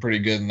dominated him pretty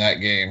good in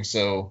that game,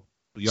 so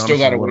Giannis still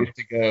got a ways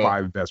to go.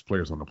 5 best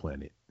players on the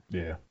planet.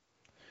 Yeah.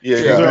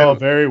 Yeah, those are all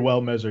very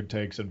well measured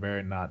takes and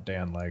very not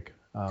Dan-like.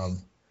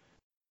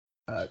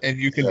 And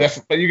you can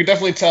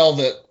definitely tell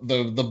that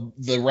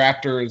the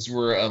Raptors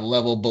were a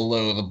level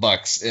below the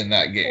Bucks in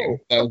that game.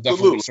 That was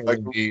definitely sort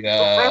of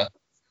the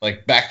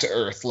like back to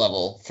earth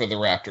level for the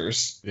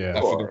Raptors. Yeah,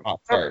 for the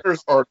hot part. Raptors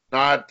are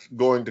not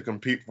going to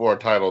compete for a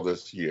title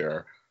this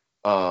year.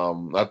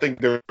 I think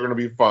they're going to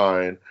be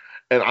fine.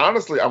 And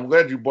honestly, I'm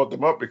glad you brought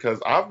them up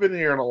because I've been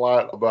hearing a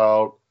lot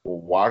about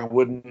why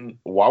wouldn't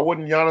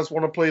Giannis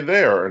want to play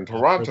there in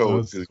Toronto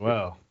as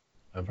well.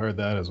 I've heard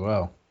that as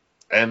well.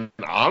 And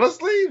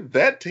honestly,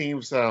 that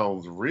team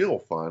sounds real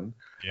fun.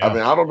 Yeah. I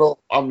mean, I don't know.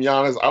 I'm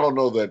Giannis. I don't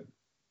know that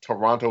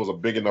Toronto is a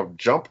big enough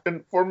jump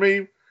in for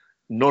me,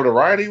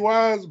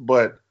 notoriety-wise.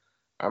 But,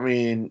 I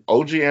mean,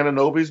 OG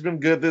Anunoby's been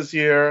good this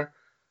year.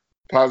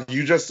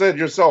 You just said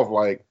yourself,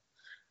 like,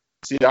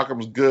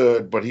 Siakam's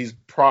good, but he's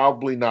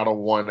probably not a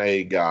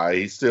 1A guy.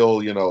 He still,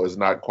 is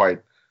not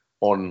quite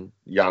on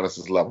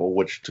Giannis's level,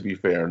 which, to be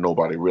fair,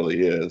 nobody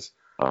really is.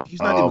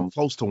 He's not even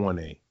close to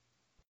 1A.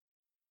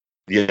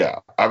 Yeah,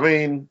 I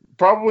mean,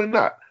 probably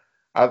not.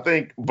 I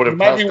think, but it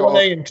might be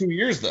 1A in 2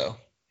 years, though.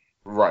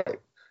 Right.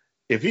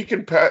 If he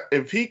can,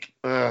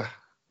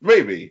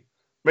 maybe.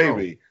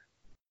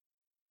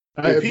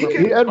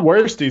 He had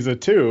worsties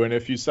at 2, and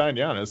if you sign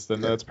Giannis,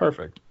 then that's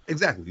perfect.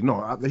 Exactly.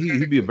 No,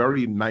 he'd be a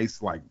very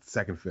nice like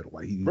second fiddle.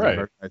 Like he's a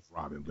very nice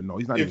Robin, but no,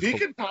 he's not. If he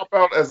can top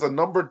out as a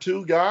number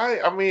 2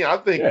 guy, I mean, I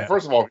think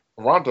first of all,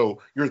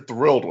 Toronto, you're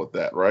thrilled with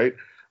that, right?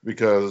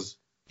 Because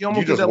you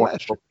just want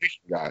a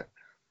rotation guy.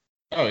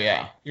 Oh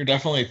yeah, you're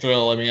definitely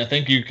thrilled. I mean, I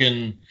think you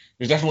can.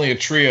 There's definitely a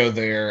trio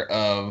there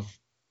of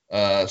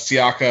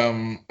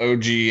Siakam,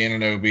 OG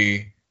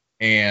Anunoby,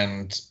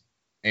 and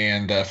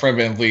Fred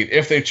VanVleet,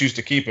 if they choose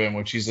to keep him,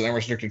 which he's an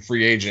unrestricted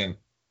free agent,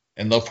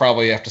 and they'll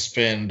probably have to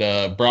spend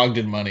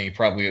Brogdon money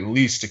probably at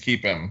least to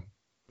keep him.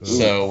 Oof.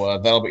 So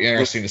that'll be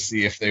interesting to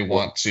see if they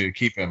want to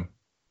keep him.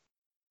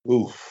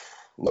 Oof!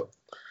 Look,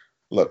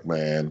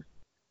 man.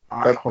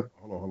 Right, hold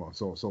on.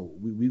 So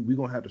we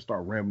gonna have to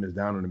start ramping this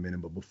down in a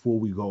minute, but before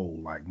we go,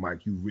 like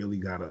Mike, you really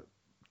gotta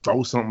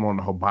throw something on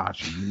the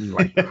hibachi. You need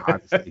like the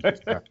hottest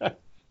stuff.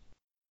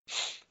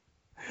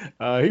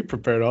 He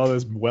prepared all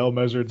this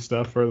well-measured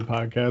stuff for the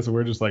podcast, and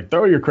we're just like,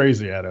 throw your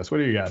crazy at us. What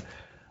do you got?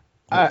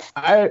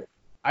 I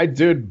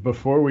did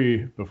before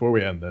we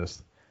end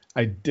this.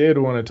 I did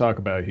want to talk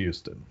about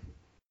Houston.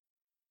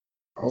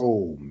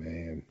 Oh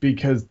man,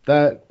 because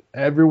that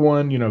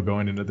everyone,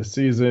 going into the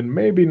season,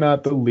 maybe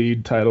not the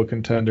lead title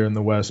contender in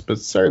the West, but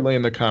certainly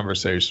in the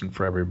conversation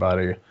for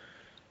everybody.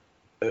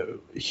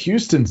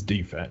 Houston's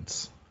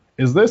defense.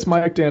 Is this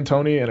Mike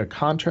D'Antoni in a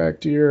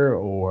contract year,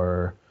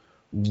 or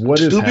what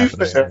is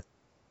happening? Fair,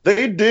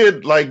 they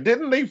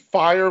didn't they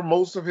fire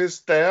most of his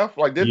staff?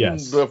 Like,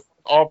 didn't the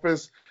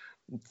office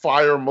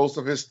fire most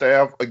of his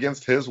staff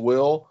against his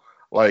will?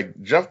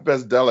 Like, Jeff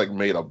Bezdelik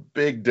made a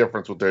big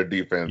difference with their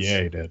defense.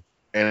 Yeah, he did.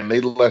 And they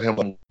let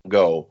him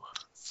go.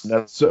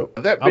 Now, so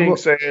that being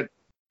said,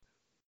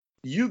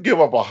 you give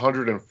up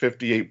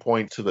 158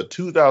 points to the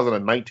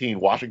 2019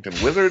 Washington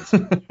Wizards,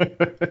 and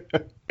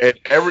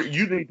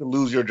you need to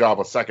lose your job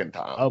a second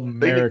time.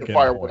 They need to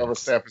fire whatever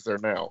staff is there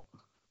now.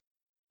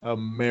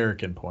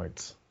 American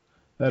points.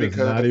 That is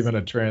not even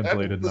a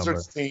translated number.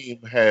 Wizards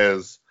team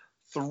has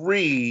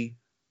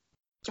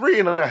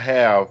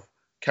 3.5,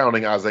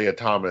 counting Isaiah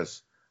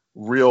Thomas,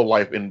 real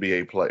life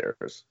NBA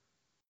players.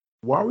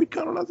 Why are we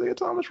counting Isaiah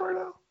Thomas right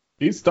now?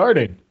 He's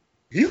starting.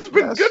 He's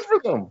been good for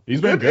them.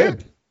 He's been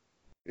good.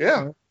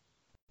 Yeah.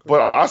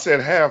 But I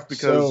said half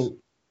because,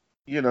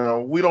 we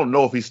don't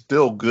know if he's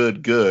still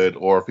good,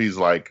 or if he's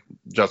like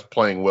just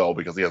playing well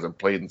because he hasn't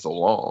played in so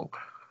long.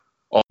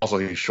 Also,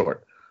 he's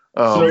short.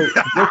 So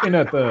looking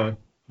at the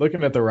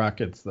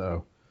Rockets,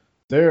 though,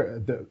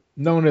 they're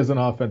known as an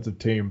offensive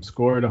team,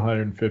 scored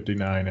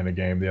 159 in a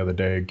game the other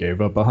day,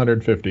 gave up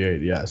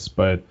 158, yes,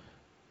 but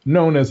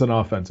known as an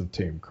offensive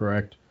team,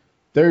 correct?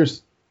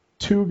 There's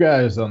 2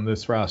 guys on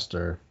this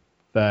roster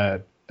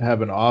that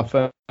have an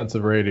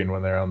offensive rating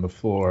when they're on the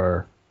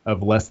floor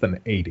of less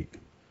than 80.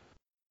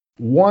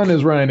 One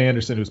is Ryan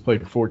Anderson, who's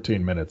played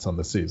 14 minutes on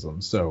the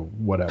season, so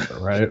whatever,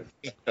 right?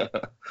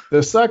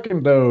 The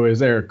second, though,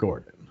 is Eric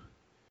Gordon.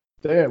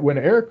 When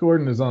Eric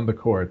Gordon is on the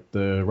court,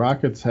 the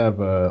Rockets have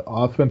an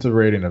offensive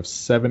rating of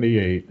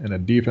 78 and a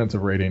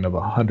defensive rating of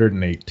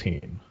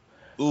 118.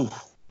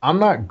 Oof. I'm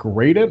not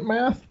great at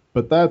math,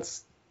 but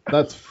that's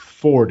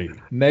 40.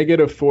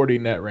 Negative 40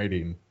 net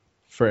rating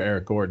for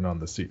Eric Gordon on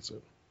the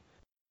season.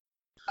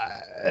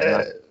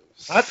 I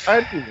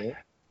do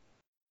that.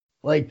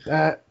 Like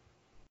that.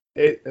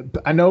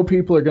 I know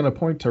people are going to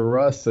point to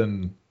Russ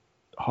and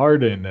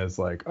Harden as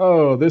like,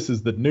 oh, this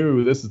is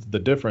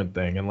the different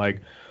thing. And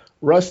like,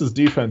 Russ's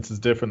defense is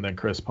different than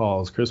Chris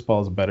Paul's. Chris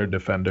Paul's a better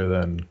defender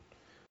than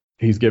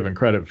he's given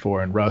credit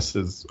for, and Russ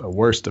is a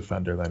worse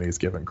defender than he's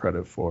given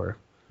credit for.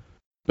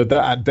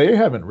 But they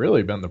haven't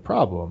really been the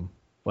problem.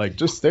 Like,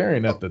 just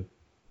staring at the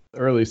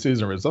early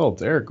season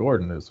results, Eric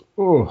Gordon is,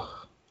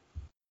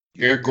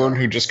 Eric Gordon,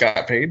 who just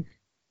got paid?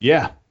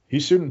 Yeah,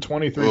 he's shooting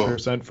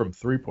 23% from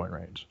three-point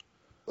range.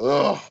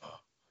 Ugh.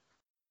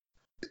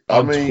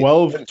 I mean,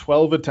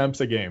 12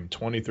 attempts a game,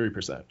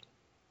 23%.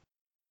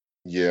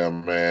 Yeah,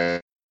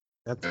 man.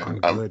 That's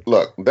good.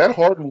 Look, that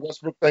Harden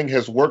Westbrook thing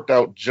has worked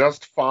out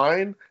just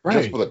fine,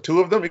 just for the 2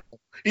 of them.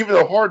 Even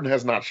though Harden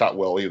has not shot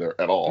well either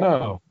at all.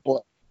 No,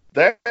 but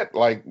that,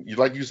 like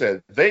you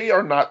said, they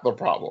are not the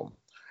problem.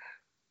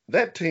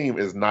 That team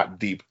is not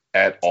deep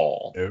at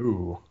all.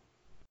 No.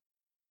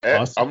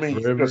 Austin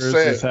Rivers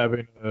is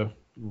having a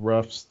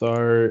rough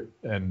start,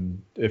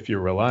 and if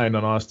you're relying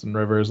on Austin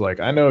Rivers, like,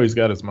 I know he's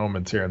got his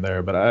moments here and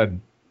there, but I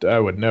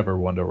would never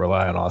want to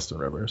rely on Austin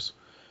Rivers.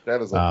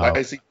 That is a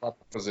dicey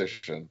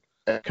proposition.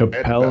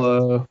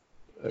 Capella's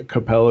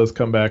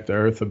come back to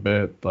earth a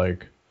bit.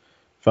 Like,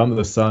 if I'm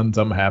the Suns,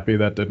 I'm happy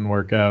that didn't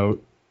work out.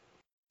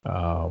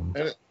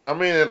 And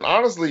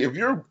honestly, if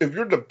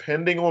you're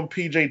depending on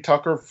PJ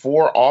Tucker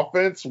for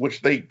offense,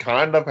 which they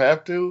kind of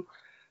have to,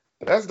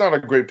 that's not a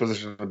great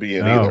position to be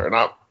in either. And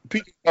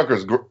PJ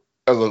Tucker's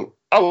I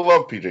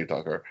love PJ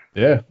Tucker.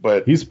 Yeah,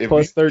 but he's if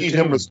plus you 13. need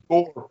him to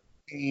score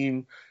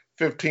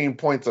 15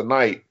 points a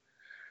night,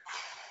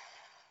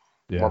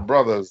 my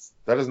brothers,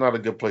 that is not a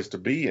good place to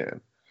be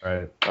in.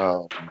 Right.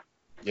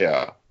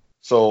 Yeah.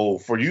 So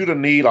for you to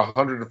need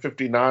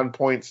 159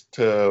 points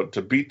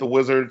to beat the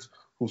Wizards,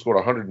 who scored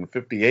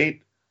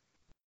 158,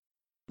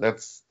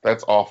 that's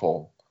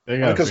awful. They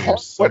got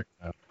Because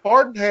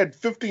Harden had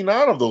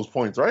 59 of those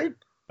points, right?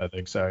 I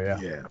think so. Yeah.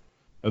 Yeah.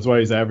 That's why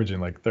he's averaging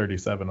like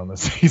 37 on the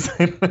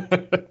season.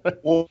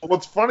 Well,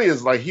 what's funny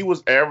is like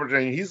he's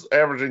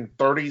averaging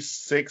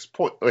 36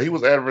 point. He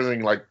was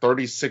averaging like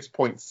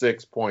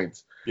 36.6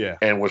 points. Yeah.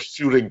 And was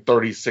shooting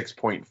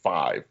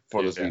 36.5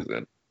 for the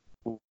season,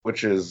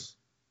 which is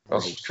a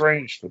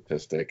strange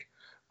statistic.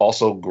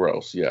 Also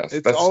gross. Yes,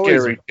 that's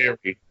scary.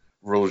 Gary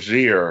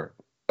Rozier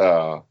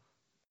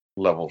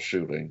level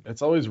shooting.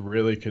 It's always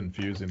really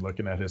confusing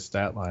looking at his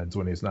stat lines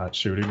when he's not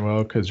shooting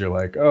well, because you're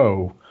like,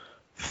 oh,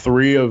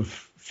 3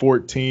 of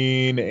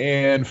 14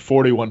 and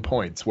 41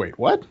 points. Wait,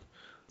 what?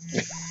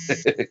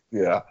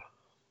 Yeah.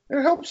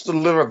 It helps to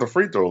live at the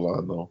free throw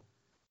line, though.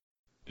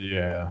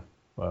 Yeah.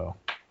 Well,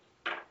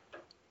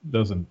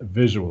 doesn't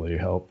visually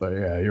help, but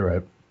yeah,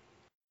 you're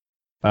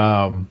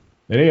right.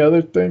 Any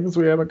other things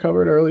we haven't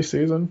covered early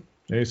season?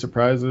 Any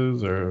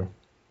surprises or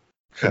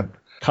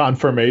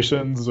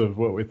confirmations of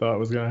what we thought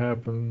was going to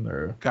happen?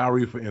 Or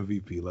Kyrie for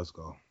MVP. Let's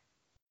go.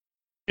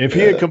 If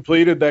he had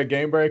completed that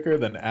game breaker,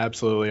 then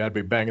absolutely I'd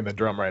be banging the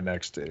drum right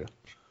next to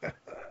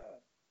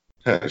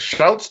you.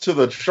 Shouts to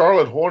the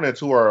Charlotte Hornets,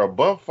 who are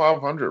above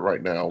 500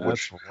 right now.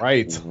 That's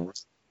right.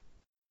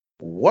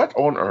 What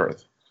on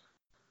earth?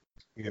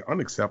 Yeah,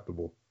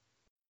 unacceptable.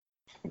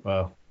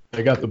 Well,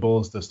 they got the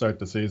Bulls to start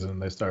the season.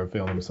 They started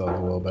feeling themselves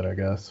a little bit, I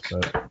guess.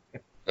 But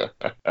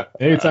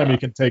anytime you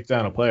can take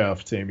down a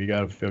playoff team, you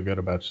got to feel good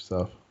about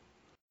yourself.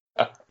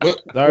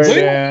 Sorry,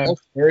 Dan.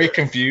 Very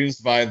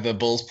confused by the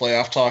Bulls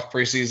playoff talk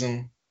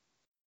preseason.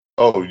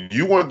 Oh,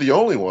 you weren't the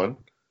only one.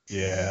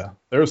 Yeah,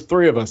 there was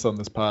 3 of us on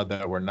this pod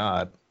that were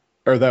not,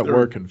 or that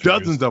were confused.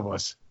 Dozens of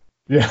us.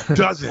 Yeah,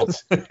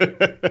 dozens.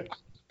 There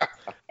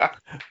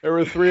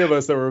were 3 of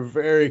us that were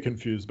very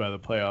confused by the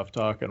playoff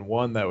talk, and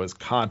one that was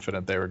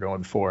confident they were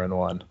going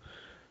 4-1.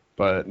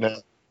 But now,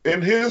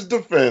 in his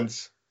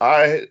defense,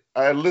 I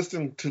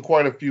listened to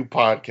quite a few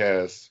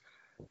podcasts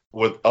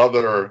with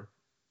other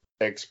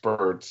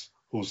experts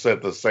who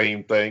said the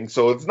same thing.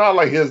 So it's not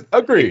like his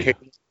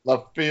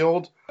left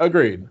field.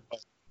 Agreed.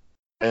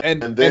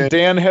 And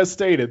Dan has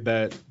stated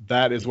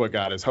that is what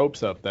got his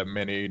hopes up, that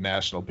many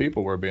national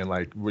people were being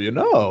like,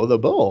 well, the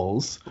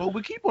Bulls. Well,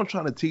 we keep on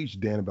trying to teach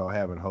Dan about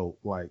having hope.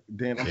 Like,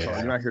 Dan, I'm sorry,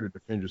 you're not here to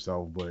defend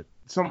yourself, but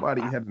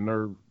somebody had the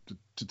nerve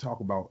to talk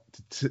about,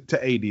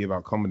 to AD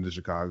about coming to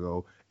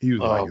Chicago. He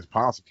was like, it's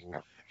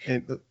possible.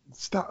 And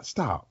stop.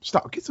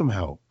 Get some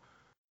help.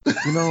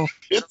 You know?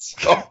 Get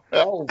some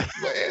help,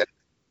 man.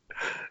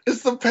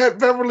 It's the Pat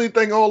Beverly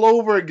thing all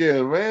over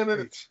again, man.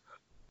 It's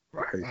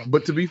right.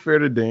 But to be fair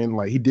to Dan,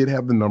 like, he did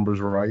have the numbers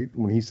right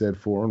when he said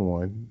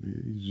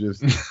 4-1. He's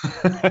just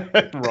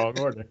wrong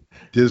order.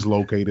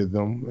 Dislocated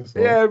them.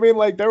 Yeah, I mean,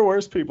 like, there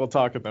was people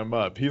talking them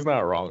up. He's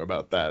not wrong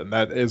about that, and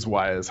that is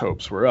why his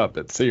hopes were up,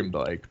 it seemed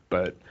like.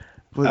 But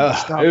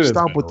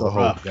stop with the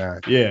hope, guy.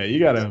 Yeah,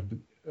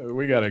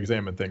 we gotta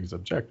examine things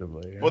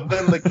objectively. But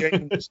then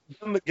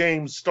the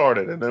game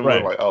started, and then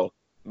we're like, oh,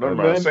 never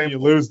mind. Then you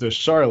lose to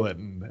Charlotte,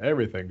 and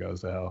everything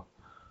goes to hell.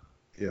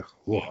 Yeah.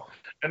 Whoa.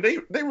 And they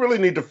really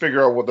need to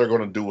figure out what they're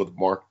going to do with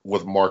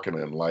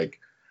marketing. Like,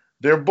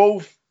 they're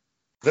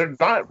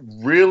not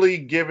really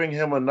giving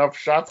him enough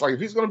shots. Like,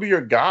 if he's going to be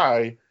your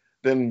guy,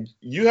 then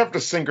you have to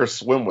sink or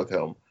swim with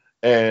him.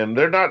 And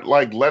they're not,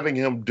 like, letting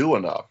him do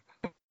enough.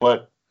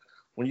 But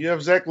when you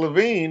have Zach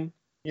LaVine,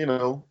 you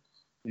know,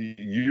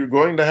 you're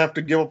going to have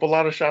to give up a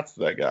lot of shots to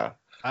that guy.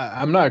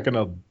 I'm not going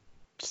to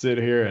sit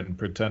here and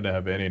pretend to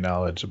have any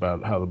knowledge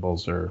about how the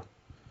Bulls are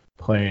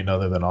playing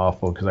other than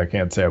awful, because I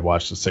can't say I've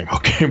watched a single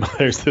game of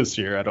theirs this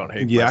year. I don't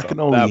hate myself. I can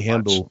only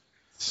handle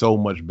so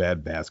much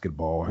bad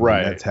basketball.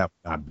 Right. That's have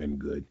not been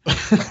good.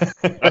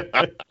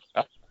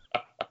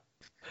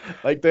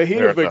 Like, the Heat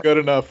have been good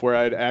enough where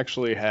I'd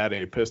actually had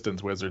a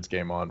Pistons-Wizards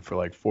game on for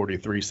like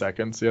 43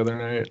 seconds the other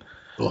night,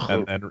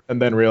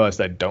 and then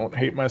realized I don't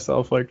hate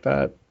myself like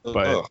that.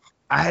 But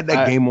I had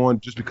that game on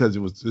just because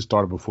it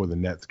started before the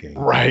Nets game.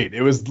 Right.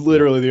 It was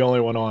literally the only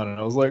one on, and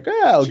I was like,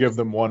 I'll give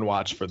them one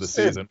watch for the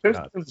season.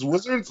 Pistons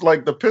Wizards,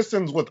 like the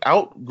Pistons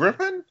without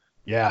Griffin?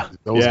 Yeah.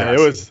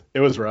 It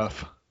was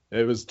rough.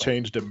 It was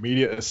changed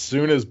immediately as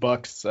soon as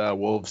Bucks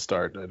Wolves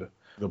started.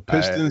 The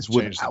Pistons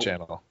changed the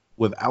channel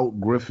without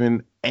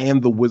Griffin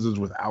and the Wizards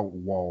without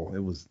Wall.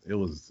 It was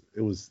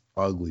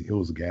ugly. It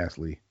was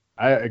ghastly.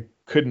 I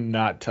could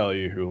not tell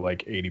you who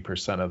like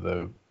 80% of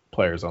the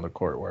players on the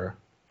court were.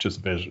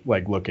 Just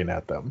like looking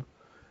at them.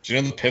 Do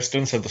you know the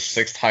Pistons have the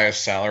 6th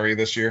highest salary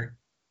this year?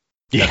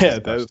 Yeah,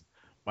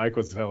 Mike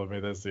was telling me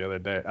this the other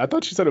day. I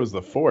thought you said it was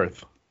the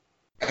 4th.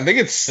 I think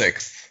it's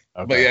 6th.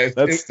 Okay.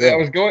 But yeah,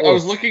 I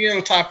was looking at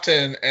a top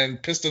 10, and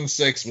Pistons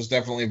 6 was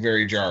definitely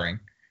very jarring.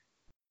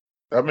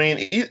 I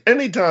mean,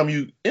 anytime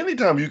you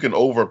can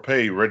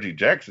overpay Reggie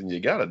Jackson, you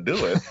got to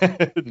do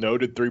it.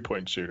 Noted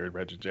 3-point shooter,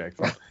 Reggie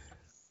Jackson.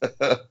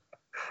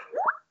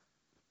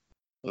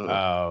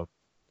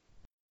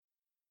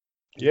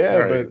 Yeah,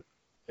 right. But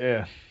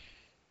yeah.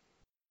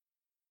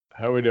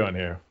 How we doing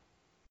here?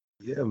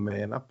 Yeah,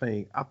 man. I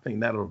think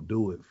that'll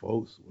do it,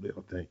 folks. What do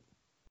y'all think?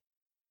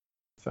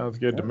 Sounds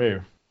good to me.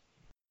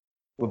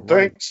 Well,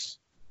 thanks.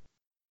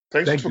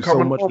 Thank for you so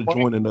coming much on, for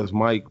joining us,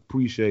 Mike.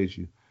 Appreciate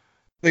you.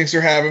 Thanks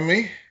for having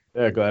me.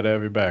 Yeah, glad to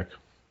have you back.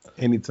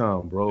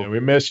 Anytime, bro. And we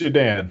miss you,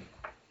 Dan.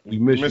 We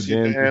miss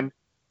you, Dan.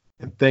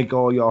 And thank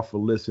all y'all for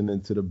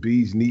listening to the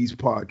Beas Knees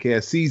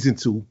Podcast, Season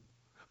 2.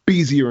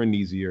 Beesier and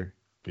easier.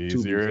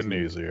 Easier and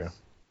easier.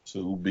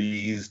 2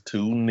 B's,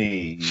 2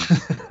 knees.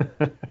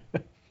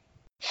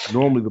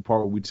 Normally the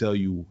part where we tell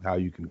you how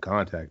you can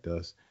contact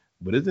us,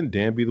 but isn't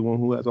Dan be the one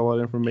who has all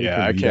that information?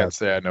 Yeah, I can't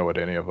say I know what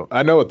any of them.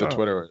 I know what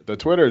the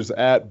Twitter's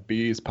at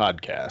Beas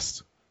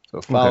Podcast.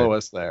 So follow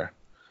us there.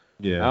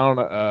 Yeah. I don't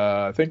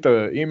know. I think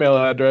the email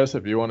address,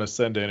 if you want to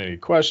send in any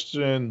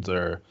questions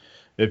or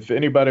if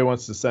anybody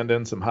wants to send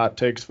in some hot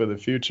takes for the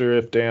future,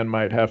 if Dan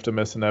might have to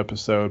miss an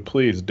episode,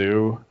 please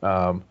do.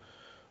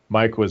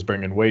 Mike was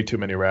bringing way too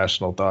many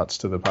rational thoughts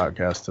to the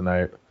podcast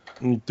tonight.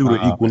 Threw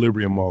the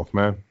equilibrium off,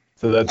 man.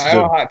 So that's I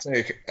have a hot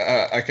take.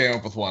 I came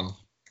up with one.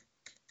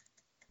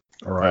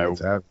 All right,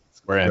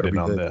 we're ending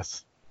on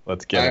this.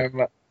 Let's get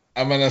it.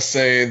 I'm gonna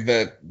say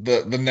that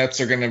the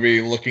Nets are gonna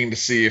be looking to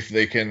see if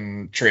they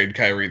can trade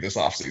Kyrie this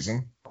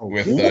offseason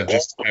with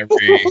just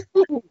Kyrie.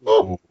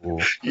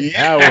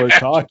 Now we're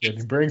talking.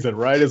 He brings it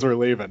right as we're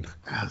leaving.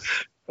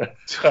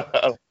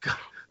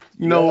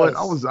 You know what?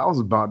 I was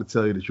about to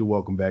tell you that you're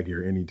welcome back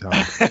here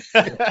anytime.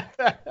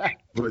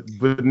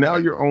 but now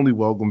you're only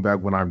welcome back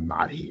when I'm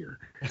not here.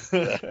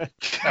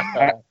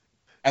 I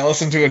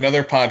listened to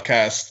another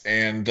podcast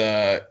and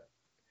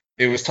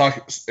it was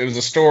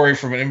a story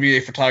from an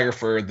NBA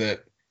photographer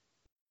that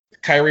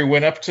Kyrie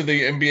went up to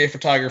the NBA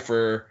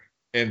photographer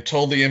and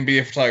told the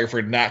NBA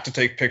photographer not to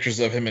take pictures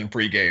of him in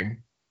pregame.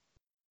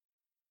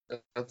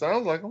 That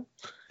sounds like him.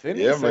 Didn't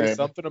he say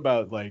something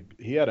about like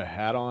he had a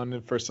hat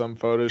on for some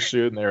photo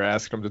shoot and they were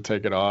asking him to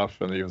take it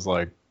off and he was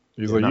like,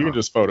 you can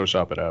just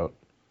Photoshop it out.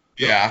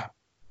 Yeah.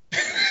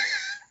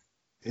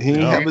 He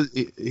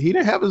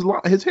didn't have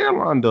his hair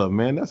lined up,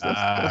 man. That's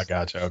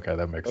gotcha. Okay,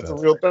 that makes sense.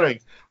 That's a real thing.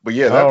 But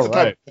yeah, that's the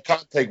type of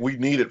contact we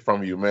needed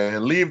from you,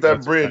 man. Leave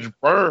that bridge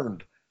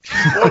burned.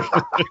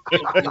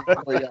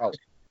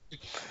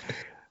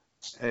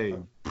 Hey,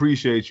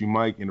 appreciate you,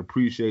 Mike, and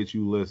appreciate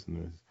you,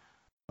 listeners.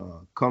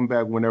 Come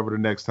back whenever the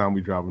next time we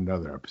drop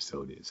another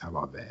episode is. How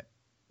about that?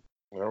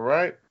 All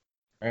right.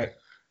 All right.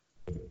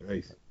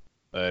 Nice.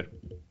 Later.